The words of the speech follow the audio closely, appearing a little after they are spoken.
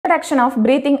introduction of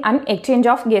breathing and exchange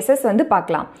of gases வந்து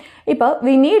பார்க்கலாம். இப்போ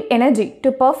we need energy to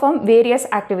perform various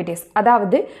activities.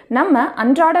 அதாவது நம்ம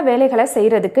அன்றாட வேலைகளை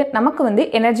செய்யறதுக்கு நமக்கு வந்து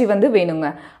எனர்ஜி வந்து வேணுங்க.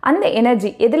 அந்த எனர்ஜி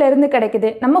எதில இருந்து கிடைக்குது?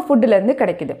 நம்ம ஃபுட்ல இருந்து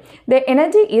கிடைக்குது. The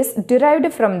energy is derived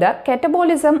from the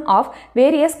catabolism of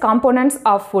various components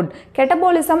of food.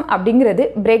 Catabolism அப்படிங்கிறது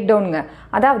break downங்க.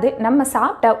 அதாவது நம்ம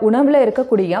சாப்பிட்ட உணவுல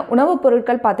இருக்கக்கூடிய உணவுப்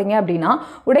பொருட்கள் பாத்தீங்க அப்படினா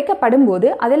உடைக்கப்படும் போது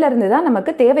அதில இருந்து தான்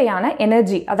நமக்கு தேவையான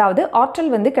எனர்ஜி அதாவது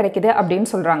ஆற்றல் வந்து கிடைக்குது அப்படினு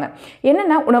சொல்றாங்க.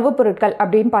 என்னென்ன உணவுப் பொருட்கள்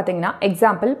அப்படினு பாத்தீங்கன்னா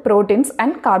example proteins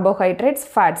and carbohydrates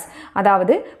fats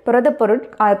அதாவது புரதப் பொருள்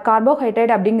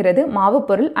கார்போஹைட்ரேட் அப்படிங்கிறது மாவு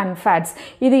பொருள் and fats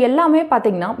இது எல்லாமே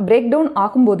பாத்தீங்கன்னா பிரேக் டவுன்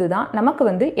ஆகும்போது தான் நமக்கு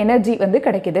வந்து எனர்ஜி வந்து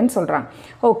கிடைக்குதுன்னு சொல்றாங்க.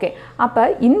 ஓகே அப்ப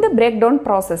இந்த பிரேக் டவுன்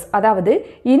process அதாவது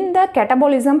இந்த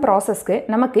catabolism processக்கு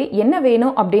நமக்கு என்ன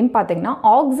வேணும் அப்படினு பாத்தீங்கன்னா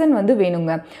ஆக்ஸிஜன் வந்து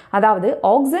வேணுங்க. அதாவது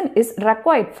oxygen is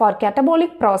required for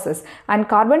catabolic process and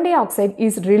carbon dioxide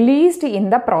is released in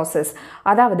the process.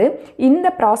 அதாவது இந்த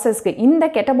processக்கு இந்த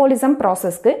catabolism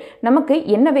processக்கு நமக்கு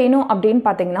என்ன வேணும் அப்படினு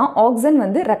பாத்தீங்கன்னா ஆக்ஸிஜன்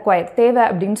வந்து required தேவை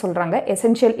அப்படினு சொல்றாங்க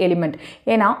essential element.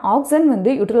 ஏனா ஆக்ஸிஜன்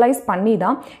வந்து யூட்டிலைஸ் பண்ணி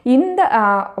தான் இந்த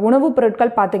உணவுப்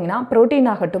பொருட்கள் பாத்தீங்கன்னா புரோட்டீன்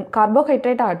ஆகட்டும்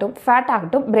கார்போஹைட்ரேட் ஆகட்டும் ஃபேட்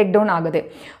ஆகட்டும் பிரேக் டவுன் ஆகுது.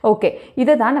 ஓகே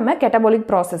இத தான் நம்ம catabolic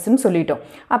process னு சொல்லிட்டோம்.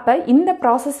 அப்ப இந்த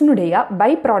processனுடைய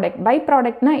பை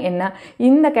ப்ராடக்ட்னா என்ன?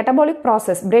 இந்த catabolic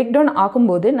process பிரேக் டவுன்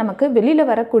ஆகும்போது நமக்கு வெளியில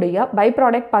வரக்கூடிய பை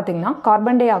ப்ராடக்ட் பாத்தீங்கன்னா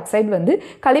கார்பன் டை ஆக்சைடு வந்து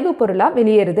கழிவு பொருளா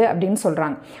வெளியேறுது அப்படினு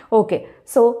சொல்றாங்க. Okay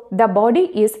so the body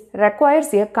requires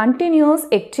a continuous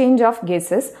exchange of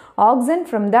gases. Oxygen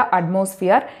from the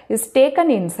atmosphere is taken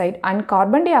inside and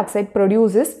carbon dioxide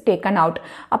produces taken out.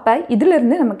 அப்ப இதில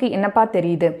இருந்து நமக்கு என்னப்பா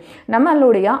தெரியுது?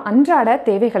 நம்மளுடைய அன்றாட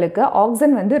தேவைகளுக்கு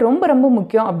ஆக்ஸிஜன் வந்து ரொம்ப ரொம்ப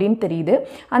முக்கியம் அப்படினு தெரியுது.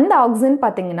 அந்த ஆக்ஸிஜன்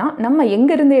பாத்தீங்கன்னா நம்ம எங்க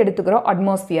இருந்து எடுத்துக்கிறோம்?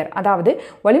 அட்மாஸ்பியர் அதாவது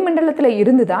வளிமண்டலத்துல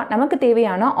இருந்து தான் நமக்கு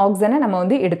தேவையான ஆக்ஸிஜனை நம்ம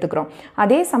வந்து எடுத்துக்கிறோம்.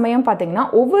 அதே சமயம் பாத்தீங்கன்னா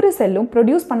ஒவ்வொரு செல்லும்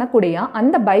ப்ரொடியூஸ் பண்ணக்கூடிய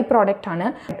அந்த பை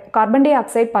ப்ராடக்டான கார்பன் டை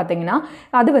ஆக்சைடு பாத்தீங்கன்னா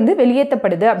அது வந்து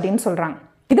வெளியேற்றப்படுது அப்படினு சொல்றாங்க.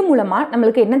 இது மூலமா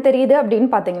நமக்கு என்ன தெரியுது அப்படினு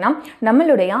பாத்தீங்கன்னா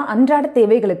நம்மளுடைய அன்றாட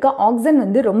தேவைகளுக்கு ஆக்ஸிஜன்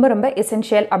வந்து ரொம்ப ரொம்ப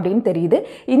எசென்ஷியல் அப்படினு தெரியுது.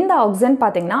 இந்த ஆக்ஸிஜன்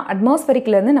பாத்தீங்கன்னா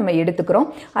அட்மாஸ்பியரிக்ல இருந்து நம்ம எடுத்துக்கிறோம்.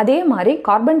 அதே மாதிரி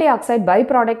carbon di oxide by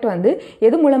product வந்து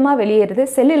எது மூலமா வெளியேறுது?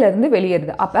 செல்லில இருந்து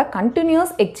வெளியேறுது. அப்ப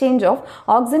continuous exchange of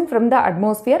oxygen from the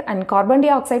atmosphere and carbon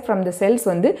dioxide from the cells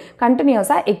வந்து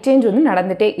கண்டினியூஸா எக்ஸ்சேஞ்ச் வந்து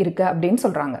நடந்துட்டே இருக்கு அப்படினு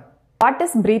சொல்றாங்க. What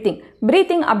is breathing?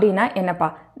 Breathing அப்படினா என்னப்பா?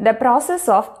 The process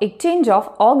of exchange of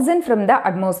oxygen from the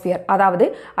atmosphere அதாவது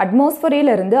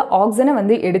அட்மாஸ்பியரில இருந்து ஆக்ஸிஜனை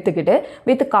வந்து எடுத்துக்கிட்டு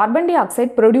with carbon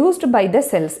dioxide produced by the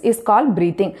cells is called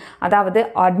breathing. அதாவது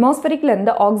அட்மாஸ்பியரிக்ல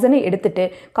இருந்து ஆக்ஸிஜனை எடுத்துட்டு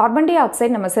கார்பன் டை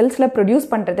ஆக்சைடு நம்ம செல்ஸ்ல ப்ரொடியூஸ்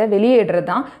பண்றதை வெளியேடுறது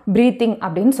தான் breathing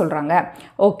அப்படின்னு சொல்றாங்க.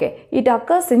 Okay it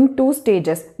occurs in two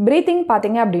stages. breathing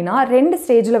பாத்தீங்க அப்படின்னா ரெண்டு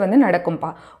ஸ்டேஜ்ல வந்து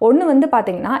நடக்கும்பா. ஒன்னு வந்து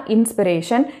பாத்தீங்கன்னா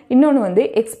இன்ஸ்பிரேஷன், இன்னொன்னு வந்து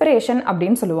எக்ஸ்பிரேஷன்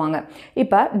அப்படின்னு சொல்லுவாங்க.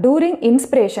 இப்ப during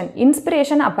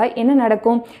inspiration அப்ப என்ன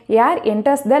நடக்கும்? ஏர்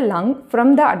enters the lung from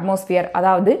the atmosphere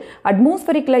அதாவது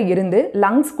அட்மாஸ்பியரிக்ல இருந்து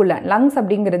லங்ஸ்குள்ள லங்ஸ்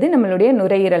அப்படிங்கிறது நம்மளுடைய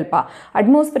நுரையீரல்பா.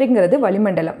 அட்மாஸ்பியரிக்ங்கிறது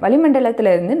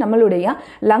வளிமண்டலத்துல இருந்து நம்மளுடைய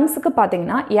லங்ஸுக்கு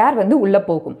பாத்தீங்கன்னா ஏர் வந்து உள்ள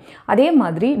போகும். அதே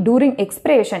மாதிரி டூரிங்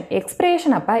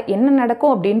எக்ஸ்பிரேஷன் அப்ப என்ன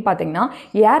நடக்கும் அப்படின்னு பாத்தீங்கன்னா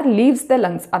ஏர் லீவ்ஸ் த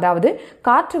லங்ஸ் அதாவது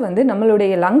காற்று வந்து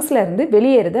நம்மளுடைய லங்ஸ்ல இருந்து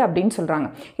வெளியேறுது அப்படின்னு சொல்றாங்க.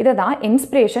 இதை தான்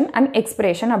இன்ஸ்பிரேஷன் அண்ட்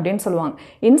எக்ஸ்பிரேஷன் அப்படின்னு சொல்லுவாங்க.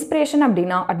 இன்ஸ்பிரேஷன்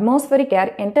அப்படின்னா atmospheric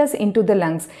air enters into the lungs.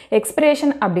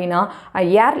 Expression அப்படின்னா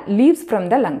ஏர் leaves from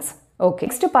the lungs. Okay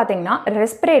next பாத்தீங்கன்னா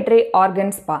ரெஸ்பிரேட்டரி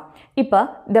ஆர்கன்ஸ் பா. இப்போ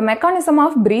the mechanism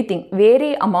of breathing vary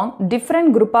among different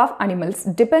group of animals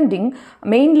depending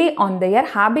mainly on their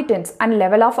habitats and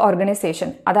level of organization.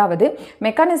 அதாவது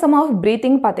mechanism of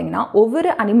breathing பாத்தீங்கன்னா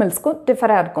ஒவ்வொரு அனிமல்ஸ்க்கும்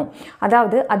டிஃபரா இருக்கும்.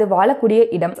 அதாவது அது வாழக்கூடிய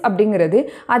இடம் அப்படிங்கிறது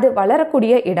அது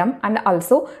வளரக்கூடிய இடம் and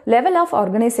also level of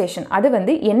organization அது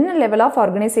வந்து என்ன level of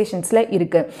organizationsல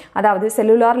இருக்கு. அதாவது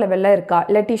செல்லுலார் லெவல்ல இருக்கா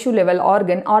இல்ல டிஷ்யூ லெவல்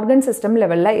ஆர்கன் சிஸ்டம்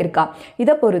லெவல்ல இருக்கா.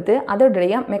 இதை பொறுத்து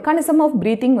அதோடைய mechanism of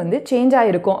breathing வந்து சேஞ்ச்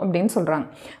ஆயிருக்கும் அப்படின்னு சொல்றாங்க.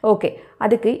 ஓகே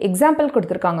அதுக்கு எக்ஸாம்பிள்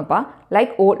கொடுத்திருக்காங்கப்பா.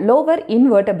 லைக் லோவர்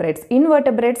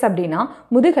இன்வெர்டபிரேட்ஸ் அப்படின்னா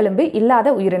முதுகெலும்பு இல்லாத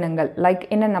உயிரினங்கள். லைக்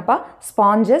என்னென்னப்பா?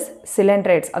 ஸ்பாஞ்சஸ்,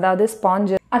 சிலிண்ட்ரேட்ஸ்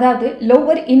அதாவது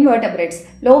லோவர்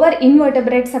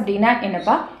இன்வெர்டபிரேட்ஸ் அப்படின்னா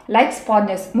என்னப்பா? லைக்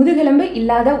ஸ்பாஞ்சஸ் முதுகெலும்பு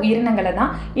இல்லாத உயிரினங்களை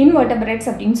தான் இன்வெர்டபிரேட்ஸ்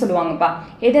அப்படின்னு சொல்லுவாங்கப்பா.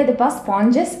 எதுப்பா?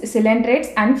 Sponges,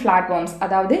 சிலிண்ட்ரேட்ஸ் and ஃபிளாட்வார்ம்ஸ்.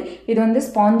 அதாவது இது வந்து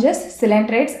ஸ்பாஞ்சஸ்,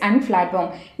 சிலிண்ட்ரேட்ஸ் அண்ட்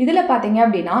ஃபிளாட்வார்ம். இதுல பாத்தீங்க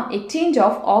அப்படின்னா exchange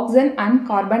of oxygen and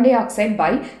carbon di oxide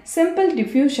by simple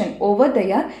diffusion over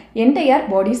their entire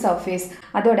body surface.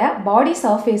 அதோட பாடி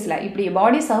சர்ஃபேஸ்ல இப்படி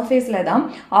பாடி சர்ஃபேஸ்ல தான்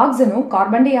ஆக்ஸிஜனும்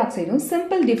கார்பன் டை ஆக்சைடும்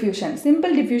சிம்பிள்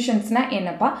டிஃப்யூஷன்ஸ்னா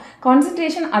என்னப்பா?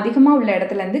 கான்சன்ட்ரேஷன் அதிகமா உள்ள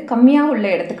இடத்துல இருந்து கம்மியா உள்ள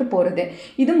இடத்துக்கு போறது.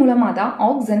 இது மூலமாக தான்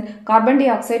ஆக்சிஜன் கார்பன் டை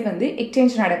ஆக்சைடு வந்து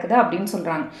எக்ஸ்சேஞ்ச் நடக்குது அப்படின்னு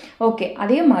சொல்கிறாங்க. ஓகே,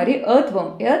 அதே மாதிரி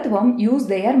எர்த்வர்ம் யூஸ்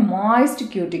தேர் மாய்ஸ்ட்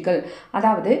கியூட்டிக்கல்.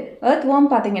 அதாவது எர்த்வர்ம்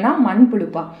பார்த்தீங்கன்னா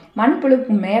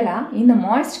மண்புழுப்பு மேலே இந்த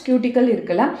மாய்ஸ்ட் கியூட்டிக்கல்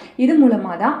இருக்குல்ல, இது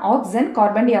மூலமாக தான் oxygen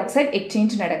carbon di oxide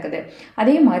exchange நடக்குது.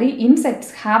 அதே மாதிரி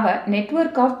insects have a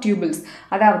network of tubules.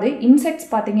 அதாவது இன்செக்ட்ஸ்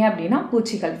பார்த்தீங்க அப்படின்னா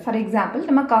பூச்சிகள். ஃபார் எக்ஸாம்பிள்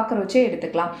நம்ம காக்கரோச்சே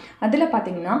எடுத்துக்கலாம். அதில்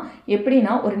பார்த்தீங்கன்னா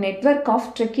எப்படின்னா ஒரு நெட்வொர்க் ஆஃப்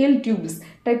ட்ரெக்கியல்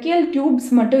டியூப்ஸ்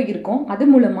மட்டும் இருக்கும். அது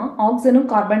மூலமாக ஆக்சிஜனும்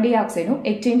கார்பன் டை ஆக்சைடும்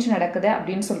எக்ஸ்சேஞ்ச் நடக்குது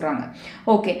அப்படின்னு சொல்கிறாங்க.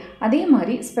 ஓகே, அதே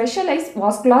மாதிரி ஸ்பெஷலைஸ்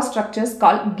வாஸ்குலர் ஸ்ட்ரக்சர்ஸ்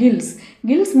கால்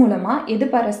கில்ஸ் மூலமாக எது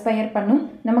ரெஸ்பயர் பண்ணும்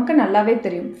நமக்கு நல்லாவே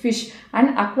தெரியும். Fish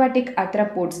and aquatic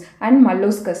arthropods and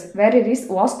மல்லூஸ்கஸ். Where it is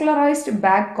வாஸ்குலரைஸ்டு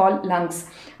back call lungs.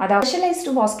 அதாவது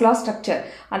ஸ்பெஷலைஸ்டு வாஸ்குலர் ஸ்ட்ரக்சர்,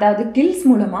 அதாவது கில்ஸ்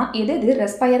மூலமாக எது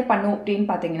ரெஸ்பயர் பண்ணும் அப்படின்னு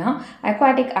பார்த்தீங்கன்னா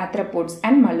aquatic arthropods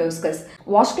and மல்லூஸ்கஸ்.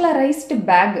 வாஸ்குலரைஸ்டு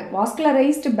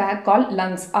back call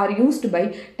lungs are used by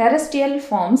terrestrial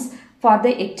forms for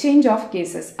the exchange of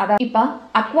gases. அதாவது இப்போ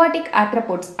aquatic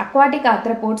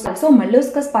arthropods also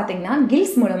molluscus பார்த்தீங்கன்னா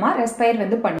gills மூலமா ரெஸ்பயர்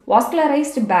வந்து பண்ணும்.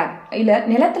 வாஸ்குலரைஸ்ட் பேக் இல்ல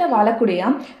நிலத்துல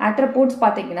வாழக்கூடிய arthropods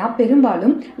பார்த்தீங்கன்னா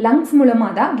பெரும்பாலும் lungs மூலமா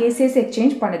தான் gases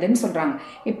எக்ஸ்சேஞ்ச் பண்ணுதுன்னு சொல்றாங்க.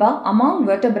 இப்போ among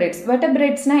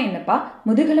vertebrates என்னப்பா,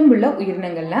 முதுகெலும்புள்ள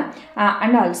உயிரினங்கள்ல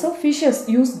and also fishes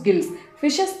use gills.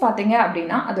 Fishes பார்த்தீங்க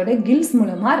அப்படின்னா அதோட கில்ஸ்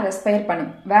மூலமாக ரெஸ்பயர் பண்ணும்.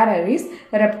 வேற இஸ்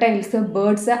ரெப்டைல்ஸு,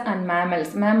 பேர்ட்ஸு அண்ட்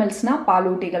மேமல்ஸ்னால்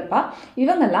பாலூட்டிகள்ப்பா.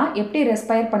 இவங்கெல்லாம் எப்படி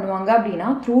ரெஸ்பயர் பண்ணுவாங்க அப்படின்னா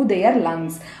த்ரூ தேயர்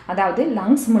லங்ஸ். அதாவது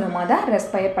லங்ஸ் மூலமாக தான்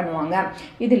ரெஸ்பயர் பண்ணுவாங்க.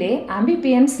 இதிலே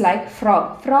ஆம்பிபியன்ஸ் லைக்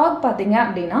ஃப்ராக் பார்த்தீங்க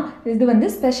அப்படின்னா இது வந்து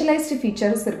ஸ்பெஷலைஸ்டு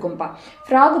ஃபீச்சர்ஸ் இருக்கும்ப்பா.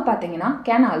 ஃப்ராக் பார்த்தீங்கன்னா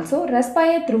can also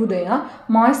respire through their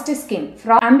moist skin.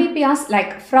 ஆம்பிபியாஸ்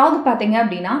like frock பார்த்தீங்க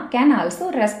அப்படின்னா can also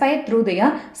respire through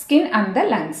their skin and the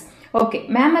lungs. Okay,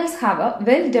 mammals have a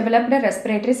well developed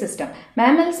respiratory system.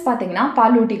 Mammals பார்த்தீங்கன்னா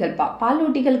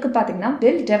பாலூட்டிகளுக்கு பார்த்தீங்கன்னா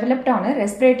well டெவலப்டான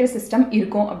respiratory system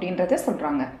இருக்கும் அப்படின்றத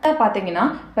சொல்கிறாங்க. பார்த்தீங்கன்னா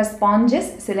இப்போ ஸ்பாஞ்சஸ்,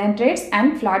 சிலண்ட்ரேட்ஸ்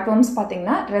அண்ட் ஃபிளாட்வர்ம்ஸ்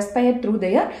பார்த்தீங்கன்னா respire through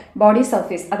their body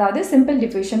surface, அதாவது சிம்பிள்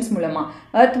டிஃப்யூஷன்ஸ் மூலமாக.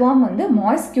 எர்த்வார்ம் வந்து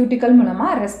மாய்ஸ்ட் கியூட்டிக்கல்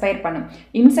மூலமாக ரெஸ்பயர் பண்ணும்.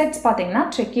 இன்செக்ட்ஸ் பார்த்தீங்கன்னா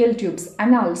ட்ரெக்கியல் டியூப்ஸ்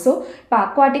அண்ட் ஆல்சோ இப்போ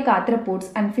அக்வாட்டிக்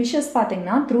ஆர்த்ரோபோட்ஸ் அண்ட் ஃபிஷஸ்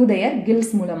பார்த்தீங்கன்னா த்ரூ தேயர்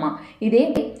கில்ஸ் மூலமாக. இதே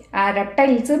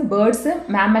ரெப்டைல்ஸு, பேர்ட்ஸு,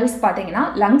 மேமல்ஸ் பார்த்தீங்கன்னா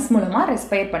லங்ஸ் மூலமாக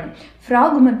ரெஸ்பயர் பண்ணும்.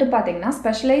 ஃப்ராக் மட்டும் பார்த்தீங்கன்னா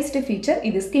ஸ்பெஷலைஸ்டு ஃபீச்சர்,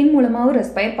 இது ஸ்கின் மூலமாகவும்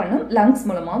ரெஸ்பயர் பண்ணும், லங்ஸ்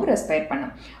மூலமாகவும் ரெஸ்பயர்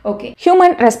பண்ணும். Okay,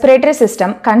 human respiratory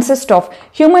system consist of.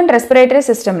 Human respiratory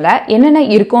சிஸ்டமில் என்னென்ன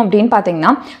இருக்கும் அப்படின்னு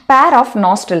பார்த்தீங்கன்னா பேர் ஆஃப்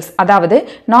நாஸ்ட்ரில்ஸ். அதாவது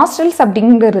நாஸ்ட்ரில்ஸ்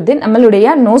அப்படிங்கிறது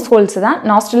நம்மளுடைய நோஸ் ஹோல்ஸ் தான்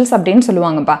நாஸ்ட்ரில்ஸ் அப்படின்னு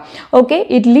சொல்லுவாங்கப்பா. Okay,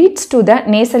 it leads to the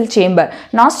nasal chamber.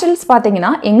 Nostrils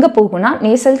பார்த்தீங்கன்னா எங்கே போகும்னா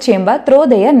nasal chamber throw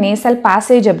their nasal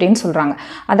passage அப்படின்னு சொல்கிறாங்க.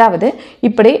 அதாவது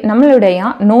இப்படி நம்மளுடைய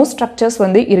நோஸ் ஸ்ட்ரக்சர்ஸ்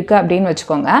வந்து இருக்குது அப்படின்னு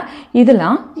வச்சுக்கோங்க.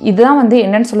 இதுதான் வந்து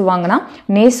என்னன்னு சொல்லுவாங்கன்னா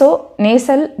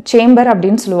நேசல் சேம்பர்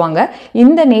அப்படின்னு சொல்லுவாங்க.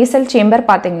 இந்த நேசல் சேம்பர்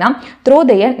பார்த்தீங்கன்னா த்ரோ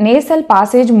தேயர் நேசல்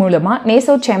பாசேஜ் மூலமாக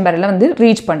நேசோ சேம்பரில் வந்து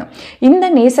ரீச் பண்ணும். இந்த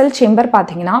நேசல் சேம்பர்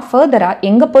பார்த்தீங்கன்னா ஃபர்தராக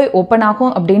எங்கே போய் ஓப்பன்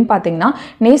ஆகும் அப்படின்னு பார்த்தீங்கன்னா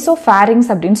நேசோ ஃபேரிங்ஸ்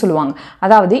அப்படின்னு சொல்லுவாங்க.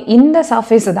 அதாவது இந்த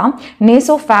சர்ஃபேஸ் தான்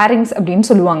நேசோ ஃபேரிங்ஸ் அப்படின்னு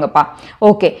சொல்லுவாங்கப்பா.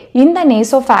 ஓகே, இந்த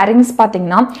நேசோ ஃபேரிங்ஸ்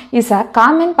பார்த்தீங்கன்னா is a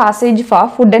common passage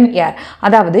for food and ஏர்.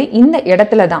 அதாவது இந்த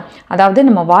இடத்துல தான், அதாவது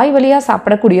நம்ம வாய் வழியாக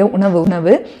சாப்பிடக்கூடிய உணவு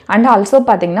அண்ட் ஆல்சோ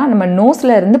பார்த்தீங்கன்னா நம்ம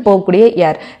நோஸ்ல இருந்து போகக்கூடிய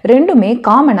ஏர் ரெண்டுமே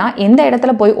காமனாக எந்த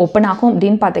இடத்துல போய் ஓப்பன் ஆகும்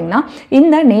அப்படின்னு பார்த்தீங்கன்னா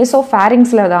இந்த நேசோ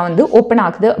ஃபேரிங்ஸில் தான் வந்து ஓப்பன்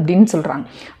ஆகுது அப்படின்னு சொல்கிறாங்க.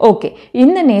 ஓகே,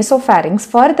 இந்த நேசோ ஃபேரிங்ஸ்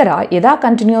ஃபர்தராக எதா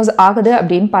கண்டினியூஸ் ஆகுது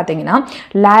அப்படின்னு பார்த்தீங்கன்னா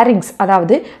லாரிங்ஸ்,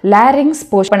 அதாவது லாரிங்ஸ்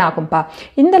ஓப்பன் ஆகும்பா.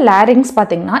 இந்த லாரிங்ஸ்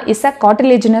பார்த்தீங்கன்னா இஸ் அ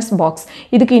கார்டிலேஜினஸ் பாக்ஸ்.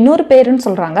 இதுக்கு இன்னொரு பேருன்னு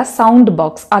சொல்கிறாங்க சவுண்ட்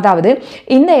பாக்ஸ். அதாவது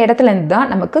இந்த இடத்துல இருந்து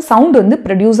தான் நமக்கு சவுண்ட் வந்து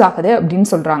ப்ரொடியூஸ் ஆகுது அப்படின்னு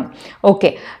சொல்கிறாங்க.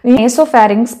 ஓகே,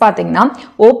 நேசோஃபேரிங்ஸ் பார்த்தீங்கன்னா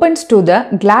opens to the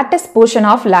glottis portion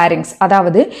of larynx.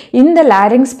 அதாவது இந்த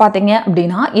லாரிங்ஸ் பார்த்தீங்க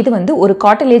அப்படின்னா இது வந்து ஒரு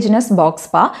கார்டிலேஜினஸ்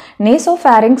பாக்ஸ்பா.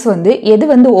 நேசோஃபேரிங்ஸ் வந்து எது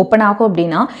வந்து ஓப்பன் ஆகும்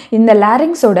அப்படின்னா இந்த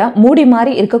லாரிங்ஸோட மூடி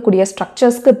மாதிரி இருக்கக்கூடிய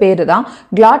ஸ்ட்ரக்சர்ஸ்க்கு பேரு தான்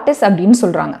கிளாட்டஸ் அப்படின்னு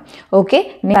சொல்றாங்க. Okay,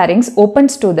 larynx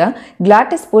opens to the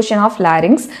glottis portion of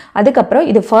larynx. அதுக்கப்புறம்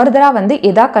இது ஃபர்தரா வந்து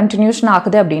எதா கண்டினியூஷன்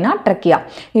ஆகுது அப்படின்னா ட்ரக்கியா.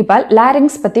 இப்போ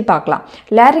லாரிங்ஸ் பத்தி பார்க்கலாம்.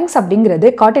 லாரிங்ஸ் அப்படிங்கிறது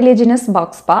cartilaginous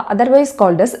பாக்ஸ்பா, otherwise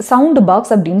called as sound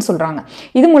box அப்படின்னு சொல்றாங்க.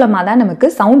 இது மூலமா தான் நமக்கு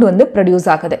சவுண்ட் வந்து ப்ரொடியூஸ்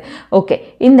ஆகுது. ஓகே,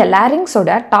 இந்த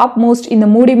லாரிங்ஸோட டாப் மோஸ்ட் இந்த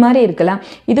மூடி மாதிரி இருக்குல்ல,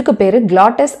 இதுக்கு பேரு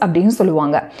கிளாட்டஸ் அப்படின்னு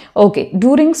சொல்லுவாங்க. ஓகே,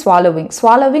 டூரிங்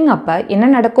ஸ்வாலோவிங் அப்ப என்ன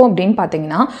நடக்கும் அப்படின்னு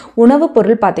பார்த்தீங்கன்னா உணவு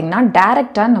பொருள் பார்த்தீங்கன்னா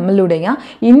டைரக்டா நம்மளுடைய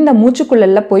இந்த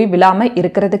மூச்சுக்குள்ள போய் விழாம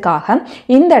இருக்கிறதுக்காக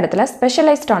இந்த இடத்துல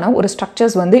ஸ்பெஷலைஸ்டான ஒரு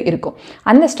ஸ்ட்ரக்சர்ஸ் வந்து இருக்கும்.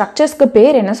 அந்த ஸ்ட்ரக்சர்ஸ்க்கு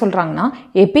பேர் என்ன சொல்றாங்கன்னா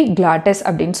எபிகிளாட்டஸ்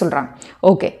அப்படின்னு சொல்றாங்க.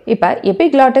 ஓகே, இப்போ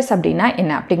எபிகிளாட்டஸ் அப்படின்னா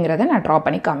என்ன அப்படிங்கிறத நான் ட்ரா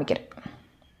பண்ணி காமிக்கிறேன்.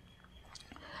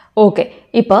 ஓகே,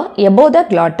 இப்போ above the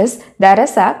glottis there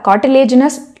is a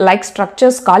cartilaginous like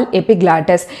structures called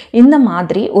epiglottis. இந்த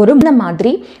மாதிரி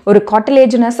ஒரு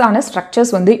cartilaginous ஆன structures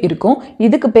வந்து இருக்கும்.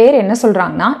 இதுக்கு பேர் என்ன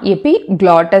சொல்றாங்கன்னா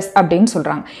epiglottis அப்படினு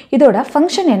சொல்றாங்க. இதோட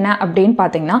ஃபங்க்ஷன் என்ன அப்படினு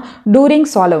பாத்தீங்கன்னா during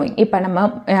swallowing. இப்போ நம்ம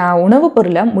உணவு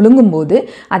பொருளை முழுங்கும்போது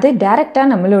அது டைரக்ட்டா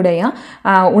நம்மளுடைய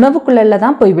உணவுக்குள்ளல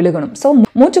தான் போய் விழுகணும். சோ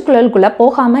மூச்சுக்குழலுக்குள்ள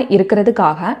போகாம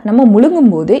இருக்கிறதுக்காக நம்ம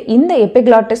முழுங்கும்போது இந்த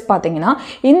epiglottis பாத்தீங்கன்னா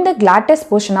இந்த glottis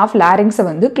portion of larynx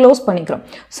வந்து க்ளோஸ் பண்ணிக்கிறோம்.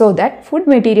 so that food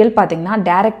material பாத்தீங்கன்னா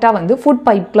டைரக்ட்டா வந்து ஃபுட்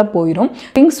பைப்ல போயிடும்.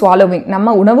 during swallowing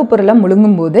நம்ம உணவு பொருளை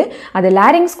முழுங்கும்போது அது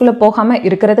larynx குள்ள போகாம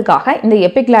இருக்கிறதுக்காக இந்த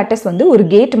epiglottis வந்து ஒரு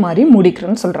கேட் மாதிரி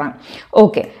மூடிக்கிறோம்னு சொல்றாங்க.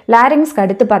 ஓகே, larynxக்கு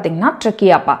அடுத்து பாத்தீங்கன்னா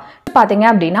trachea பாத்தீங்க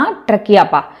அப்படினா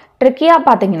trachea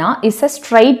பாத்தீங்கன்னா is a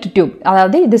straight tube.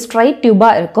 அதாவது இது straight tube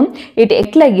இருக்கும்.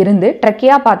 எட்ல இருந்து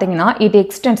trachea பாத்தீங்கன்னா it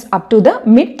extends up to the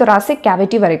mid thoracic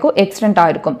cavity வரைக்கும் extend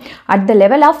ஆயிருக்கும். at the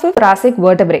level of thoracic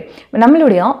vertebrae.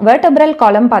 நம்மளுடைய vertebral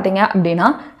column பாத்தீங்க அப்படினா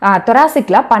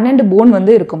thoracicல 12 போன்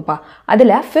வந்து இருக்கும்பா.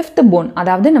 அதுல 5th போன்,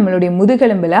 அதாவது நம்மளுடைய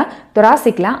முதுகெலும்புல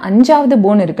thoracicல 5வது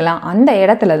போன் இருக்கலாம். அந்த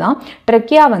இடத்துல தான்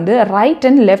trachea வந்து right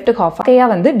and left half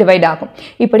வந்து டிவைட் ஆகும்.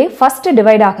 இப்படி ஃபர்ஸ்ட்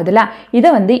டிவைட் ஆகுதுல, இத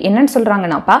வந்து என்னன்னு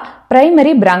சொல்றாங்கன்னாப்பா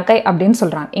primary bronchi அப்படினு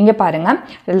சொல்றாங்க. இங்க பாருங்க,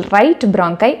 right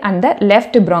bronchi and the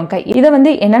left bronchi. இத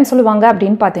வந்து என்னன்னு சொல்லுவாங்க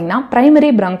அப்படினு பாத்தீங்கன்னா primary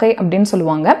bronchi அப்படினு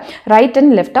சொல்லுவாங்க. right and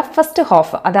left of first half.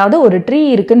 அதாவது ஒரு ட்ரீ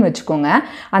இருக்குன்னு வெச்சுக்கோங்க.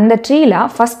 அந்த ட்ரீல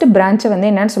ஃபர்ஸ்ட் பிரான்ச் வந்து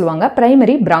என்னன்னு சொல்லுவாங்க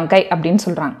primary bronchi அப்படினு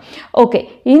சொல்றாங்க. ஓகே,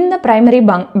 இந்த primary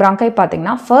bronchi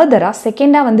பாத்தீங்கன்னா ஃபர்தரா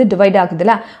செகண்டா வந்து டிவைட்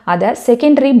ஆகுதுல, அத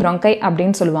secondary bronchi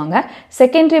அப்படினு சொல்லுவாங்க.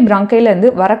 secondary bronchiல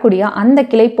இருந்து வரக்கூடிய அந்த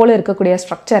கிளை போல இருக்கக்கூடிய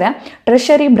ஸ்ட்ரக்சரை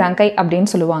tertiary bronchi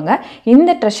அப்படினு சொல்லுவாங்க.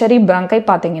 இந்த tertiary bronchi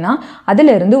பாத்தீங்கன்னா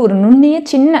அதில இருந்து ஒரு நுண்ணிய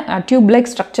சின்ன டியூப் லைக்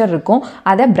ஸ்ட்ரக்சர் இருக்கும்.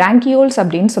 அத branchioles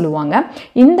அப்படினு சொல்லுவாங்க.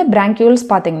 இந்த branchioles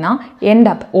பாத்தீங்கன்னா end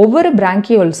up, ஒவ்வொரு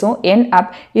branchioles-உம் end up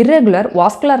irregular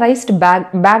vascularized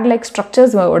bag like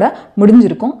structures ஓட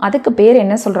முடிஞ்சிருக்கும். அதுக்கு பேர்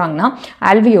என்ன சொல்றாங்கன்னா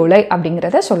alveoli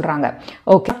அப்படிங்கறத சொல்றாங்க.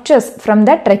 Okay, structures from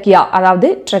the trachea, அதாவது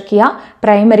trachea,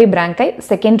 primary bronchi,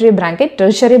 secondary bronchi,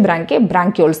 tertiary bronchi,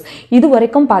 branchioles. இது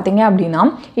வரைக்கும் பாத்தீங்க அப்படினா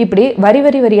இப்படி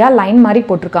வரியா லைன் மாதிரி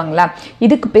போட்டுருக்காங்களா,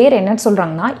 இதுக்கு பேர் என்ன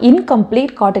சொல்றாங்கன்னா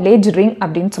incomplete cartilage ring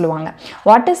அப்படினு சொல்லுவாங்க.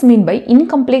 what is mean by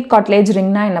incomplete cartilage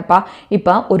ringனா என்னப்பா?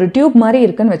 இப்போ ஒரு டியூப் மாதிரி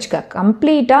இருக்குன்னு வெச்சுக்க,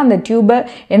 கம்ப்ளீட்டா அந்த டியூபை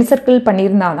என்சர்க்கிள்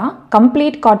பண்ணியிருந்தாதான்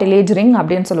complete cartilage ring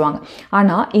அப்படினு சொல்லுவாங்க.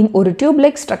 ஆனா ஒரு டியூப்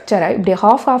லைக் ஸ்ட்ரக்சரை இப்படி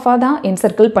ஹாஃபா தான்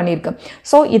என்சர்க்கிள் பண்ணிருக்கு.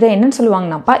 சோ இதை என்னன்னு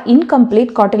சொல்லுவாங்கன்னாப்பா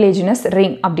incomplete cartilaginous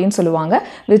ring அப்படினு சொல்லுவாங்க,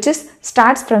 which is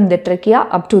starts from the trachea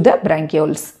up to the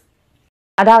branchioles.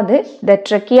 அதாவது the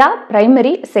trachea,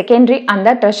 primary, secondary and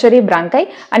the tertiary bronchi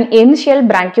and initial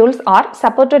branchioles are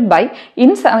supported by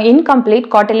incomplete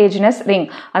cartilaginous ring.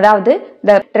 அதாவது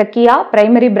the trachea,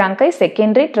 primary bronchi,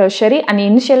 secondary, tertiary and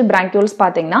initial branchioles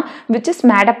பாத்தீங்கன்னா which is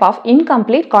made up of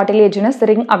incomplete cartilaginous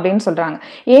ring அப்படின்னு சொல்றாங்க.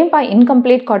 ஏன்பா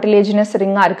incomplete cartilaginous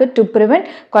ring-ஆ இருக்கு? to prevent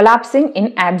collapsing in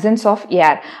absence of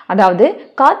air. அதாவது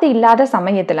காத்து இல்லாத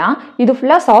சமயத்துல இது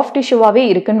ஃபுல்லா சாஃப்ட் டிஷ்யூவாவே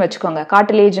இருக்குன்னு வெச்சுக்கோங்க,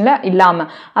 கார்டிலேஜ்ல இல்லாம.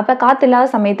 அப்ப காத்து இல்லாத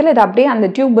சமயத்துல இது அப்படியே அந்த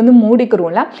டியூப் வந்து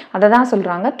மூடிக்குறோம்ல, அததான்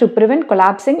சொல்றாங்க to prevent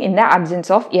collapsing in the absence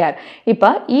of air.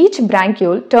 இப்ப each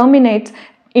branchiole terminates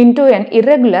into an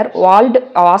irregular walled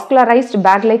vascularized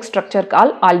bag like structure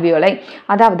called alveoli.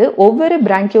 அதாவது ஒவ்வொரு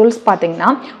branchioles பாத்தீங்கன்னா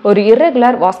ஒரு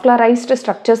irregular vascularized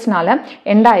structuresனால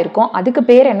end ஆயிருக்கும். அதுக்கு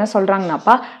பேர் என்ன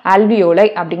சொல்றாங்கன்னாப்பா alveoli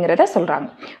அப்படிங்கறத சொல்றாங்க.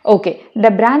 Okay,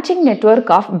 the branching network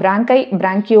of bronchi,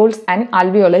 branchioles and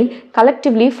alveoli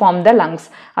collectively form the lungs.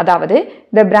 அதாவது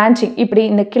the branching, இப்படி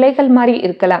இந்த கிளைகள் மாதிரி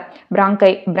இருக்கல,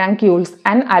 bronchi, branchioles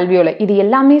and alveoli, இது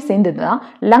எல்லாமே சேர்ந்துதான்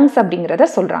lungs அப்படிங்கறத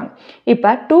சொல்றாங்க.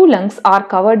 இப்ப two lungs are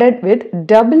covered with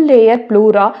double layer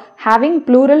pleura having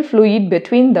pleural fluid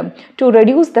between them to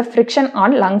reduce the friction on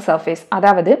lung surface.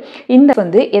 அதாவது இந்த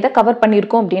வந்து எதை கவர்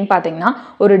பண்ணிருக்கோம் அப்படினு பாத்தீங்கன்னா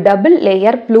ஒரு டபுள்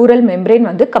லேயர் pleural membrane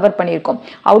வந்து கவர் பண்ணிருக்கோம்.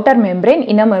 outer membrane,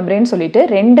 inner membrane சொல்லிட்டு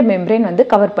ரெண்டு membrane வந்து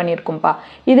கவர் பண்ணிருக்கும்பா.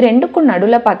 இது ரெண்டுக்கும்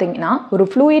நடுவுல பாத்தீங்கன்னா ஒரு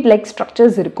fluid like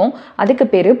structures இருக்கும். அதுக்கு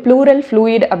பேரு pleural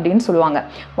fluid அப்படினு சொல்லுவாங்க.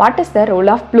 what is the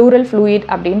role of pleural fluid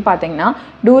அப்படினு பாத்தீங்கன்னா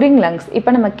during lungs,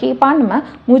 இப்ப நம்ம கீப்பா நம்ம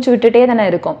மூச்சு விட்டுட்டே தானே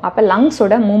இருக்கும். அப்ப லங்ஸோட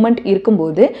மூவ்மெண்ட்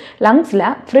இருக்கும்போது லங்ஸ்ல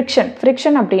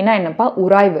ஃப்ரிக்ஷன் அப்படின்னா என்னப்பா?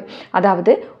 உராய்வு.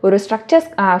 அதாவது ஒரு ஸ்ட்ரக்சர்ஸ்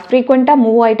ஃப்ரீக்வெண்டா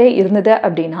மூவ் ஆயிட்டே இருந்தது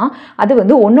அப்படின்னா அது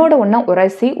வந்து ஒன்னோட ஒன்னா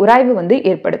உராய்வு வந்து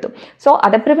ஏற்படுத்தும். ஸோ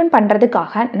அதை ப்ரிவென்ட்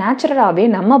பண்றதுக்காக நேச்சுரலாவே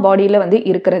நம்ம பாடியில வந்து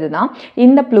இருக்கிறது தான்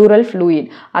இந்த pleural fluid.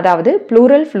 அதாவது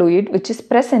pleural fluid which is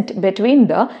present between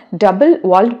the double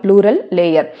walled pleural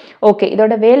layer. Okay,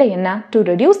 இதோட வேலை என்ன? to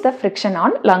reduce the friction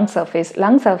on lung surface.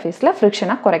 lung surfaceல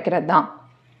ஃப்ரிக்ஷனை குறைக்கிறது தான்.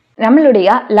 நம்மளுடைய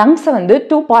லங்ஸை வந்து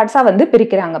 2 பார்ட்ஸாக வந்து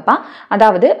பிரிக்கிறாங்கப்பா.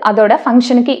 அதாவது அதோட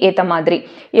ஃபங்க்ஷனுக்கு ஏற்ற மாதிரி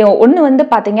ஒன்று வந்து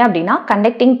பார்த்தீங்க அப்படின்னா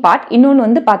கண்டக்டிங் பார்ட், இன்னொன்று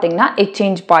வந்து பார்த்தீங்கன்னா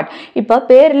எக்ஸ்சேஞ்ச் பார்ட். இப்போ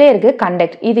பேர்லேயே இருக்குது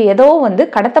கண்டக்ட், இது ஏதோ வந்து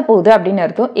கடத்த போகுது அப்படின்னு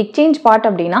அர்த்தம். எக்ஸ்சேஞ்ச் பார்ட்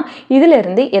அப்படின்னா இதுல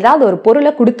இருந்து ஏதாவது ஒரு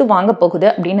பொருளை கொடுத்து வாங்க போகுது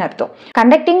அப்படின்னு அர்த்தம்.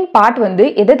 கண்டக்டிங் பார்ட் வந்து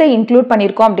எதை இன்க்ளூட்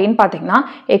பண்ணியிருக்கோம் அப்படின்னு பார்த்தீங்கன்னா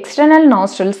external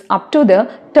nostrils up to the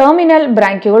terminal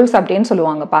bronchioles அப்படின்னு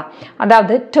சொல்லுவாங்கப்பா.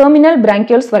 அதாவது டெர்மினல்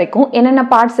பிராங்கியூல்ஸ் வரைக்கும் என்னென்ன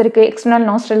பார்ட்ஸ் இருக்குது எக்ஸ்டர்னல்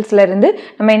நாஸ்ட்ரல்ஸ்ல இருந்து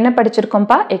நம்ம என்ன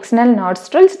படிச்சிருக்கோம்ப்பா? External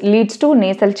nostrils leads to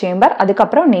nasal chamber,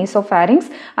 அதுக்கப்புறம் நேசோஃபேரிங்ஸ்,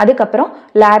 அதுக்கப்புறம்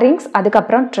லாரிங்ஸ்,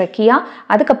 அதுக்கப்புறம் ட்ரெக்கியா,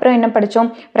 அதுக்கப்புறம் என்ன படித்தோம்?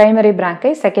 Primary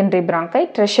பிராங்கை, secondary பிராங்கை,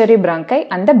 treasury பிராங்கை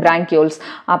and bronchioles.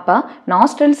 அப்போ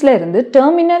நாஸ்ட்ரல்ஸ்ல இருந்து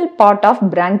டெர்மினல் பார்ட் ஆஃப்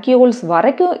பிராங்கியூல்ஸ்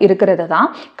வரைக்கும் இருக்கிறது தான்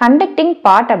கண்டக்டிங்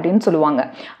பார்ட் அப்படின்னு சொல்லுவாங்க.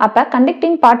 அப்போ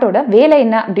கண்டக்டிங் பார்ட்டோட வேலை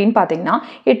என்ன அப்படின்னு பார்த்தீங்கன்னா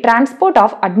transport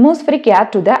of atmospheric air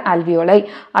to the alveoli.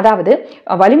 அதாவது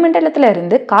வளிமண்டலத்துல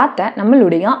இருந்து காத்தை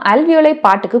நம்மளுடைய alveoli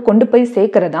பார்ட்டுக்கு கொண்டு போய்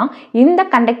சேர்க்கிறதா இந்த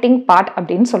கண்டக்டிங் பார்ட்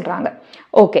அப்படின்னு சொல்றாங்க.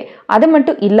 ஓகே, அது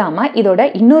மட்டும் இல்லாம இதோட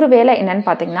இன்னொரு வேலை என்னன்னு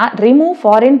பார்த்தீங்கன்னா remove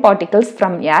foreign particles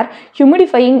from air,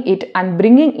 humidifying it and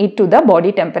bringing it to the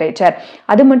body temperature.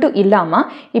 அது மட்டும் இல்லாம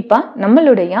இப்ப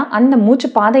நம்மளுடைய அந்த மூச்சு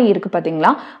பாதை இருக்கு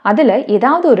பாத்தீங்களா, அதுல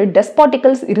ஏதாவது ஒரு டஸ்ட்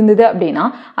பார்ட்டிகல்ஸ் இருந்தது அப்படின்னா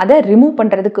அதை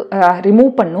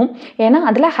ரிமூவ் பண்ணும். ஏன்னா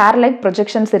அதுல ஹேர் லைக்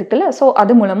ப்ரொஜெக்ஷன்ஸ் இருக்குல்ல, ஸோ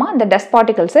அது மூலமா அந்த டஸ்ட்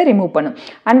பார்ட்டிகல்ஸை ரிமூவ் பண்ணும்.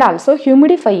 And also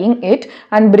ஹியூமிடிஃபையிங் it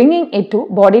and bringing it to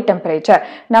body temperature.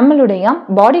 நம்மளுடைய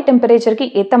பாடி டெம்பரேச்சருக்கு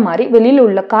ஏற்ற மாதிரி வெளியில்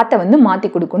உள்ள காற்றை வந்து மாற்றி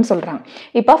கொடுக்கும்னு சொல்றாங்க.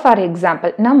 இப்போ ஃபார்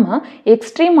எக்ஸாம்பிள் நம்ம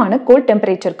எக்ஸ்ட்ரீமான கோல்ட்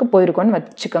டெம்பரேச்சருக்கு போயிருக்கோம்னு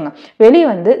வச்சுக்கோங்க. வெளியே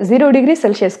வந்து 0 டிகிரி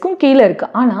செல்சியஸ்க்கும் கீழே இருக்கு.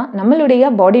 ஆனால்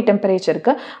நம்மளுடைய பாடி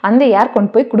டெம்பரேச்சருக்கு அந்த ஏர்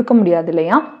கொண்டு போய் கொடுக்க முடியாது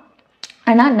இல்லையா?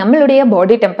 ஆனால் நம்மளுடைய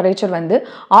பாடி டெம்பரேச்சர் வந்து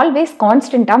ஆல்வேஸ்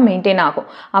கான்ஸ்டண்ட்டாக மெயின்டைன் ஆகும்.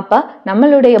 அப்போ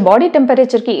நம்மளுடைய பாடி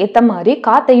டெம்பரேச்சருக்கு ஏற்ற மாதிரி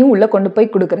காற்றையும் உள்ளே கொண்டு போய்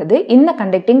கொடுக்கறது இந்த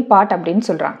கண்டக்டிங் பார்ட் அப்படின்னு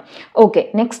சொல்கிறாங்க. ஓகே,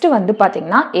 நெக்ஸ்ட் வந்து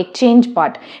பார்த்தீங்கன்னா எக்ஸ்சேஞ்ச்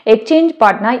பார்ட். எக்ஸ்சேஞ்ச்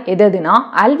பார்ட்னா எதுனா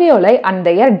அல்வியோலை அண்ட்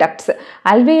தேர் டக்ட்ஸ்.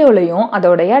 அல்வியோலையும்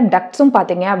அதோடைய டக்ட்ஸும்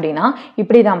பார்த்தீங்க அப்படின்னா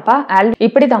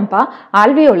இப்படிதான்ப்பா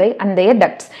அல்வியோலை அண்ட் தேர்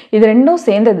டக்ட்ஸ். இது ரெண்டும்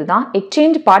சேர்ந்தது தான்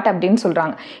எக்ஸ்சேஞ்ச் பார்ட் அப்படின்னு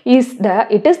சொல்கிறாங்க.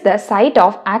 It is the site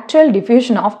of actual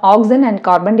diffusion of oxygen and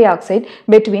carbon dioxide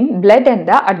between blood and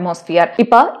the atmosphere.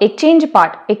 இப்போ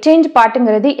exchange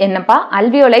partங்கிறது என்னப்பா?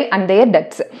 alveoli and their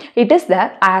ducts. It is the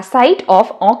site of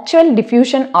actual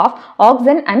diffusion of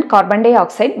oxygen and carbon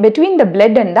dioxide between the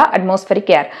blood and the atmospheric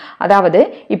air. அதாவது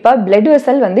இப்போ blood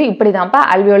vessel வந்து இப்படிதான்ப்பா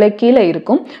alveoli கீழே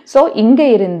இருக்கும். So இங்க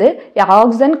இருந்து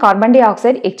oxygen carbon di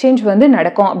oxide exchange வந்து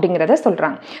நடக்கும் அப்படிங்கிறத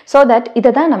சொல்றாங்க. ஸோ தட்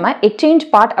இதை தான் நம்ம எக்ஸ்சேஞ்ச்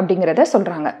பார்ட் அப்படிங்கிறத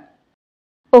சொல்றாங்க.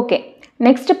 ஓகே,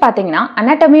 நெக்ஸ்ட் பார்த்தீங்கன்னா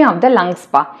anatomy of the lungs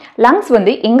பா. lungs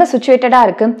வந்து எங்க சிச்சுவேட்டடாக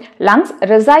இருக்கு? lungs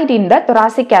reside in the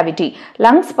thoracic cavity.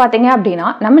 lungs பார்த்தீங்க அப்படின்னா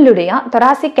நம்மளுடைய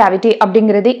thoracic cavity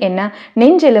அப்படிங்கிறது என்ன?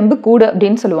 நெஞ்செலும்பு கூடு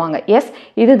அப்படின்னு சொல்லுவாங்க. எஸ்,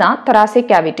 இதுதான் thoracic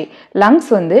cavity. lungs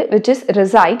வந்து which is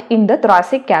reside in the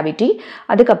thoracic cavity.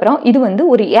 அதுக்கப்புறம் இது வந்து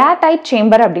ஒரு airtight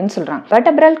chamber அப்படின்னு சொல்றாங்க.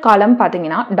 vertebral column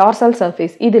பார்த்தீங்கன்னா dorsal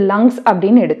surface. இது lungs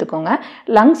அப்படின்னு எடுத்துக்கோங்க.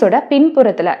 லங்ஸோட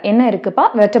பின்புறத்துல என்ன இருக்குப்பா?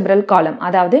 vertebral column.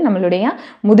 அதாவது நம்மளுடைய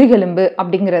முதுகெலும்பு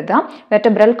அப்படிங்கிறது தான்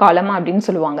வெர்டெப்ரல் காலம் அப்படின்னு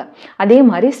சொல்லுவாங்க. அதே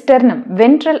மாதிரி ஸ்டெர்னம்,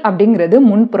 வென்ட்ரல் அப்படிங்கிறது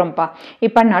முன்புறம்பா.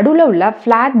 இப்போ நடுவில் உள்ள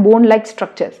ஃபிளாட் போன் லைக்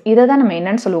ஸ்ட்ரக்சர்ஸ் இதை தான் நம்ம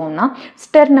என்னன்னு சொல்லுவோம்னா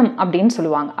ஸ்டெர்னம் அப்படின்னு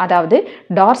சொல்லுவாங்க. அதாவது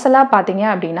டார்சலா பார்த்தீங்க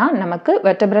அப்படின்னா நமக்கு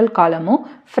வெர்டெப்ரல் காலமும்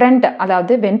ஃப்ரண்ட்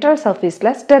அதாவது வென்ட்ரல்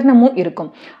சர்ஃபேஸில் ஸ்டெர்னமும் இருக்கும்.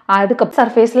 அதுக்கு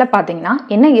சர்ஃபேஸில் பார்த்தீங்கன்னா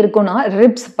என்ன இருக்குன்னா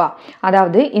ரிப்ஸ்பா.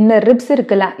 அதாவது இந்த ரிப்ஸ்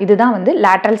இருக்குல்ல, இதுதான் வந்து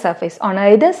lateral surface. On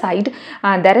either side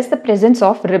there is the presence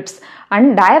of ribs and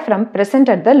diaphragm present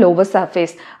at the lower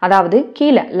surface. அதாவது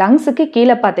கீழே லங்ஸுக்கு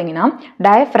கீழே பார்த்தீங்கன்னா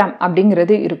டயஃப்ரம்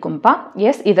அப்படிங்கிறது இருக்கும்பா.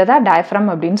 எஸ், இதை தான் டயஃப்ரம்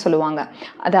அப்படின்னு சொல்லுவாங்க.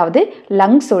 அதாவது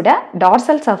லங்ஸோட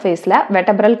டார்சல் சர்ஃபேஸில்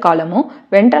வெர்டெப்ரல் காலமும்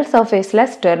வென்ட்ரல் சர்ஃபேஸில்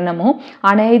ஸ்டெர்னமும்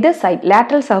ஆன் either side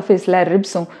லேட்ரல் சர்ஃபேஸில்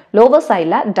ரிப்ஸும் லோவர்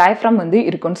சைடில் டயஃப்ரம் வந்து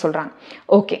இருக்குன்னு சொல்கிறாங்க.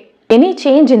 Okay, any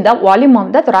change in the volume of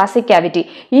the thoracic cavity.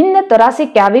 இந்த thoracic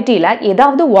cavityல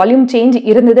ஏதாவது வால்யூம் சேஞ்ச்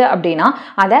இருந்தது அப்படின்னா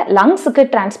அதை லங்ஸுக்கு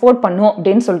டிரான்ஸ்போர்ட் பண்ணும்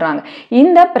அப்படின்னு சொல்றாங்க.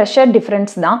 இந்த ப்ரெஷர்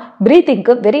டிஃபரன்ஸ் தான்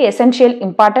பிரீத்திங்க்கு வெரி எசென்ஷியல்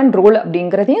இம்பார்ட்டன்ட் ரோல்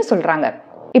அப்படிங்கிறதையும் சொல்றாங்க.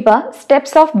 இப்போ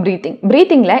ஸ்டெப்ஸ் ஆஃப் பிரீத்திங்.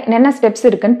 பிரீத்திங்ல என்னென்ன ஸ்டெப்ஸ்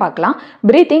இருக்குன்னு பார்க்கலாம்.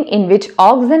 Breathing in which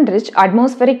oxygen rich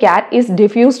atmospheric air is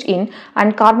diffused in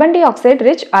and carbon di oxide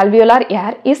rich அல்வியோலார்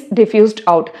air is diffused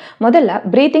out. முதல்ல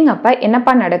பிரீத்திங் அப்போ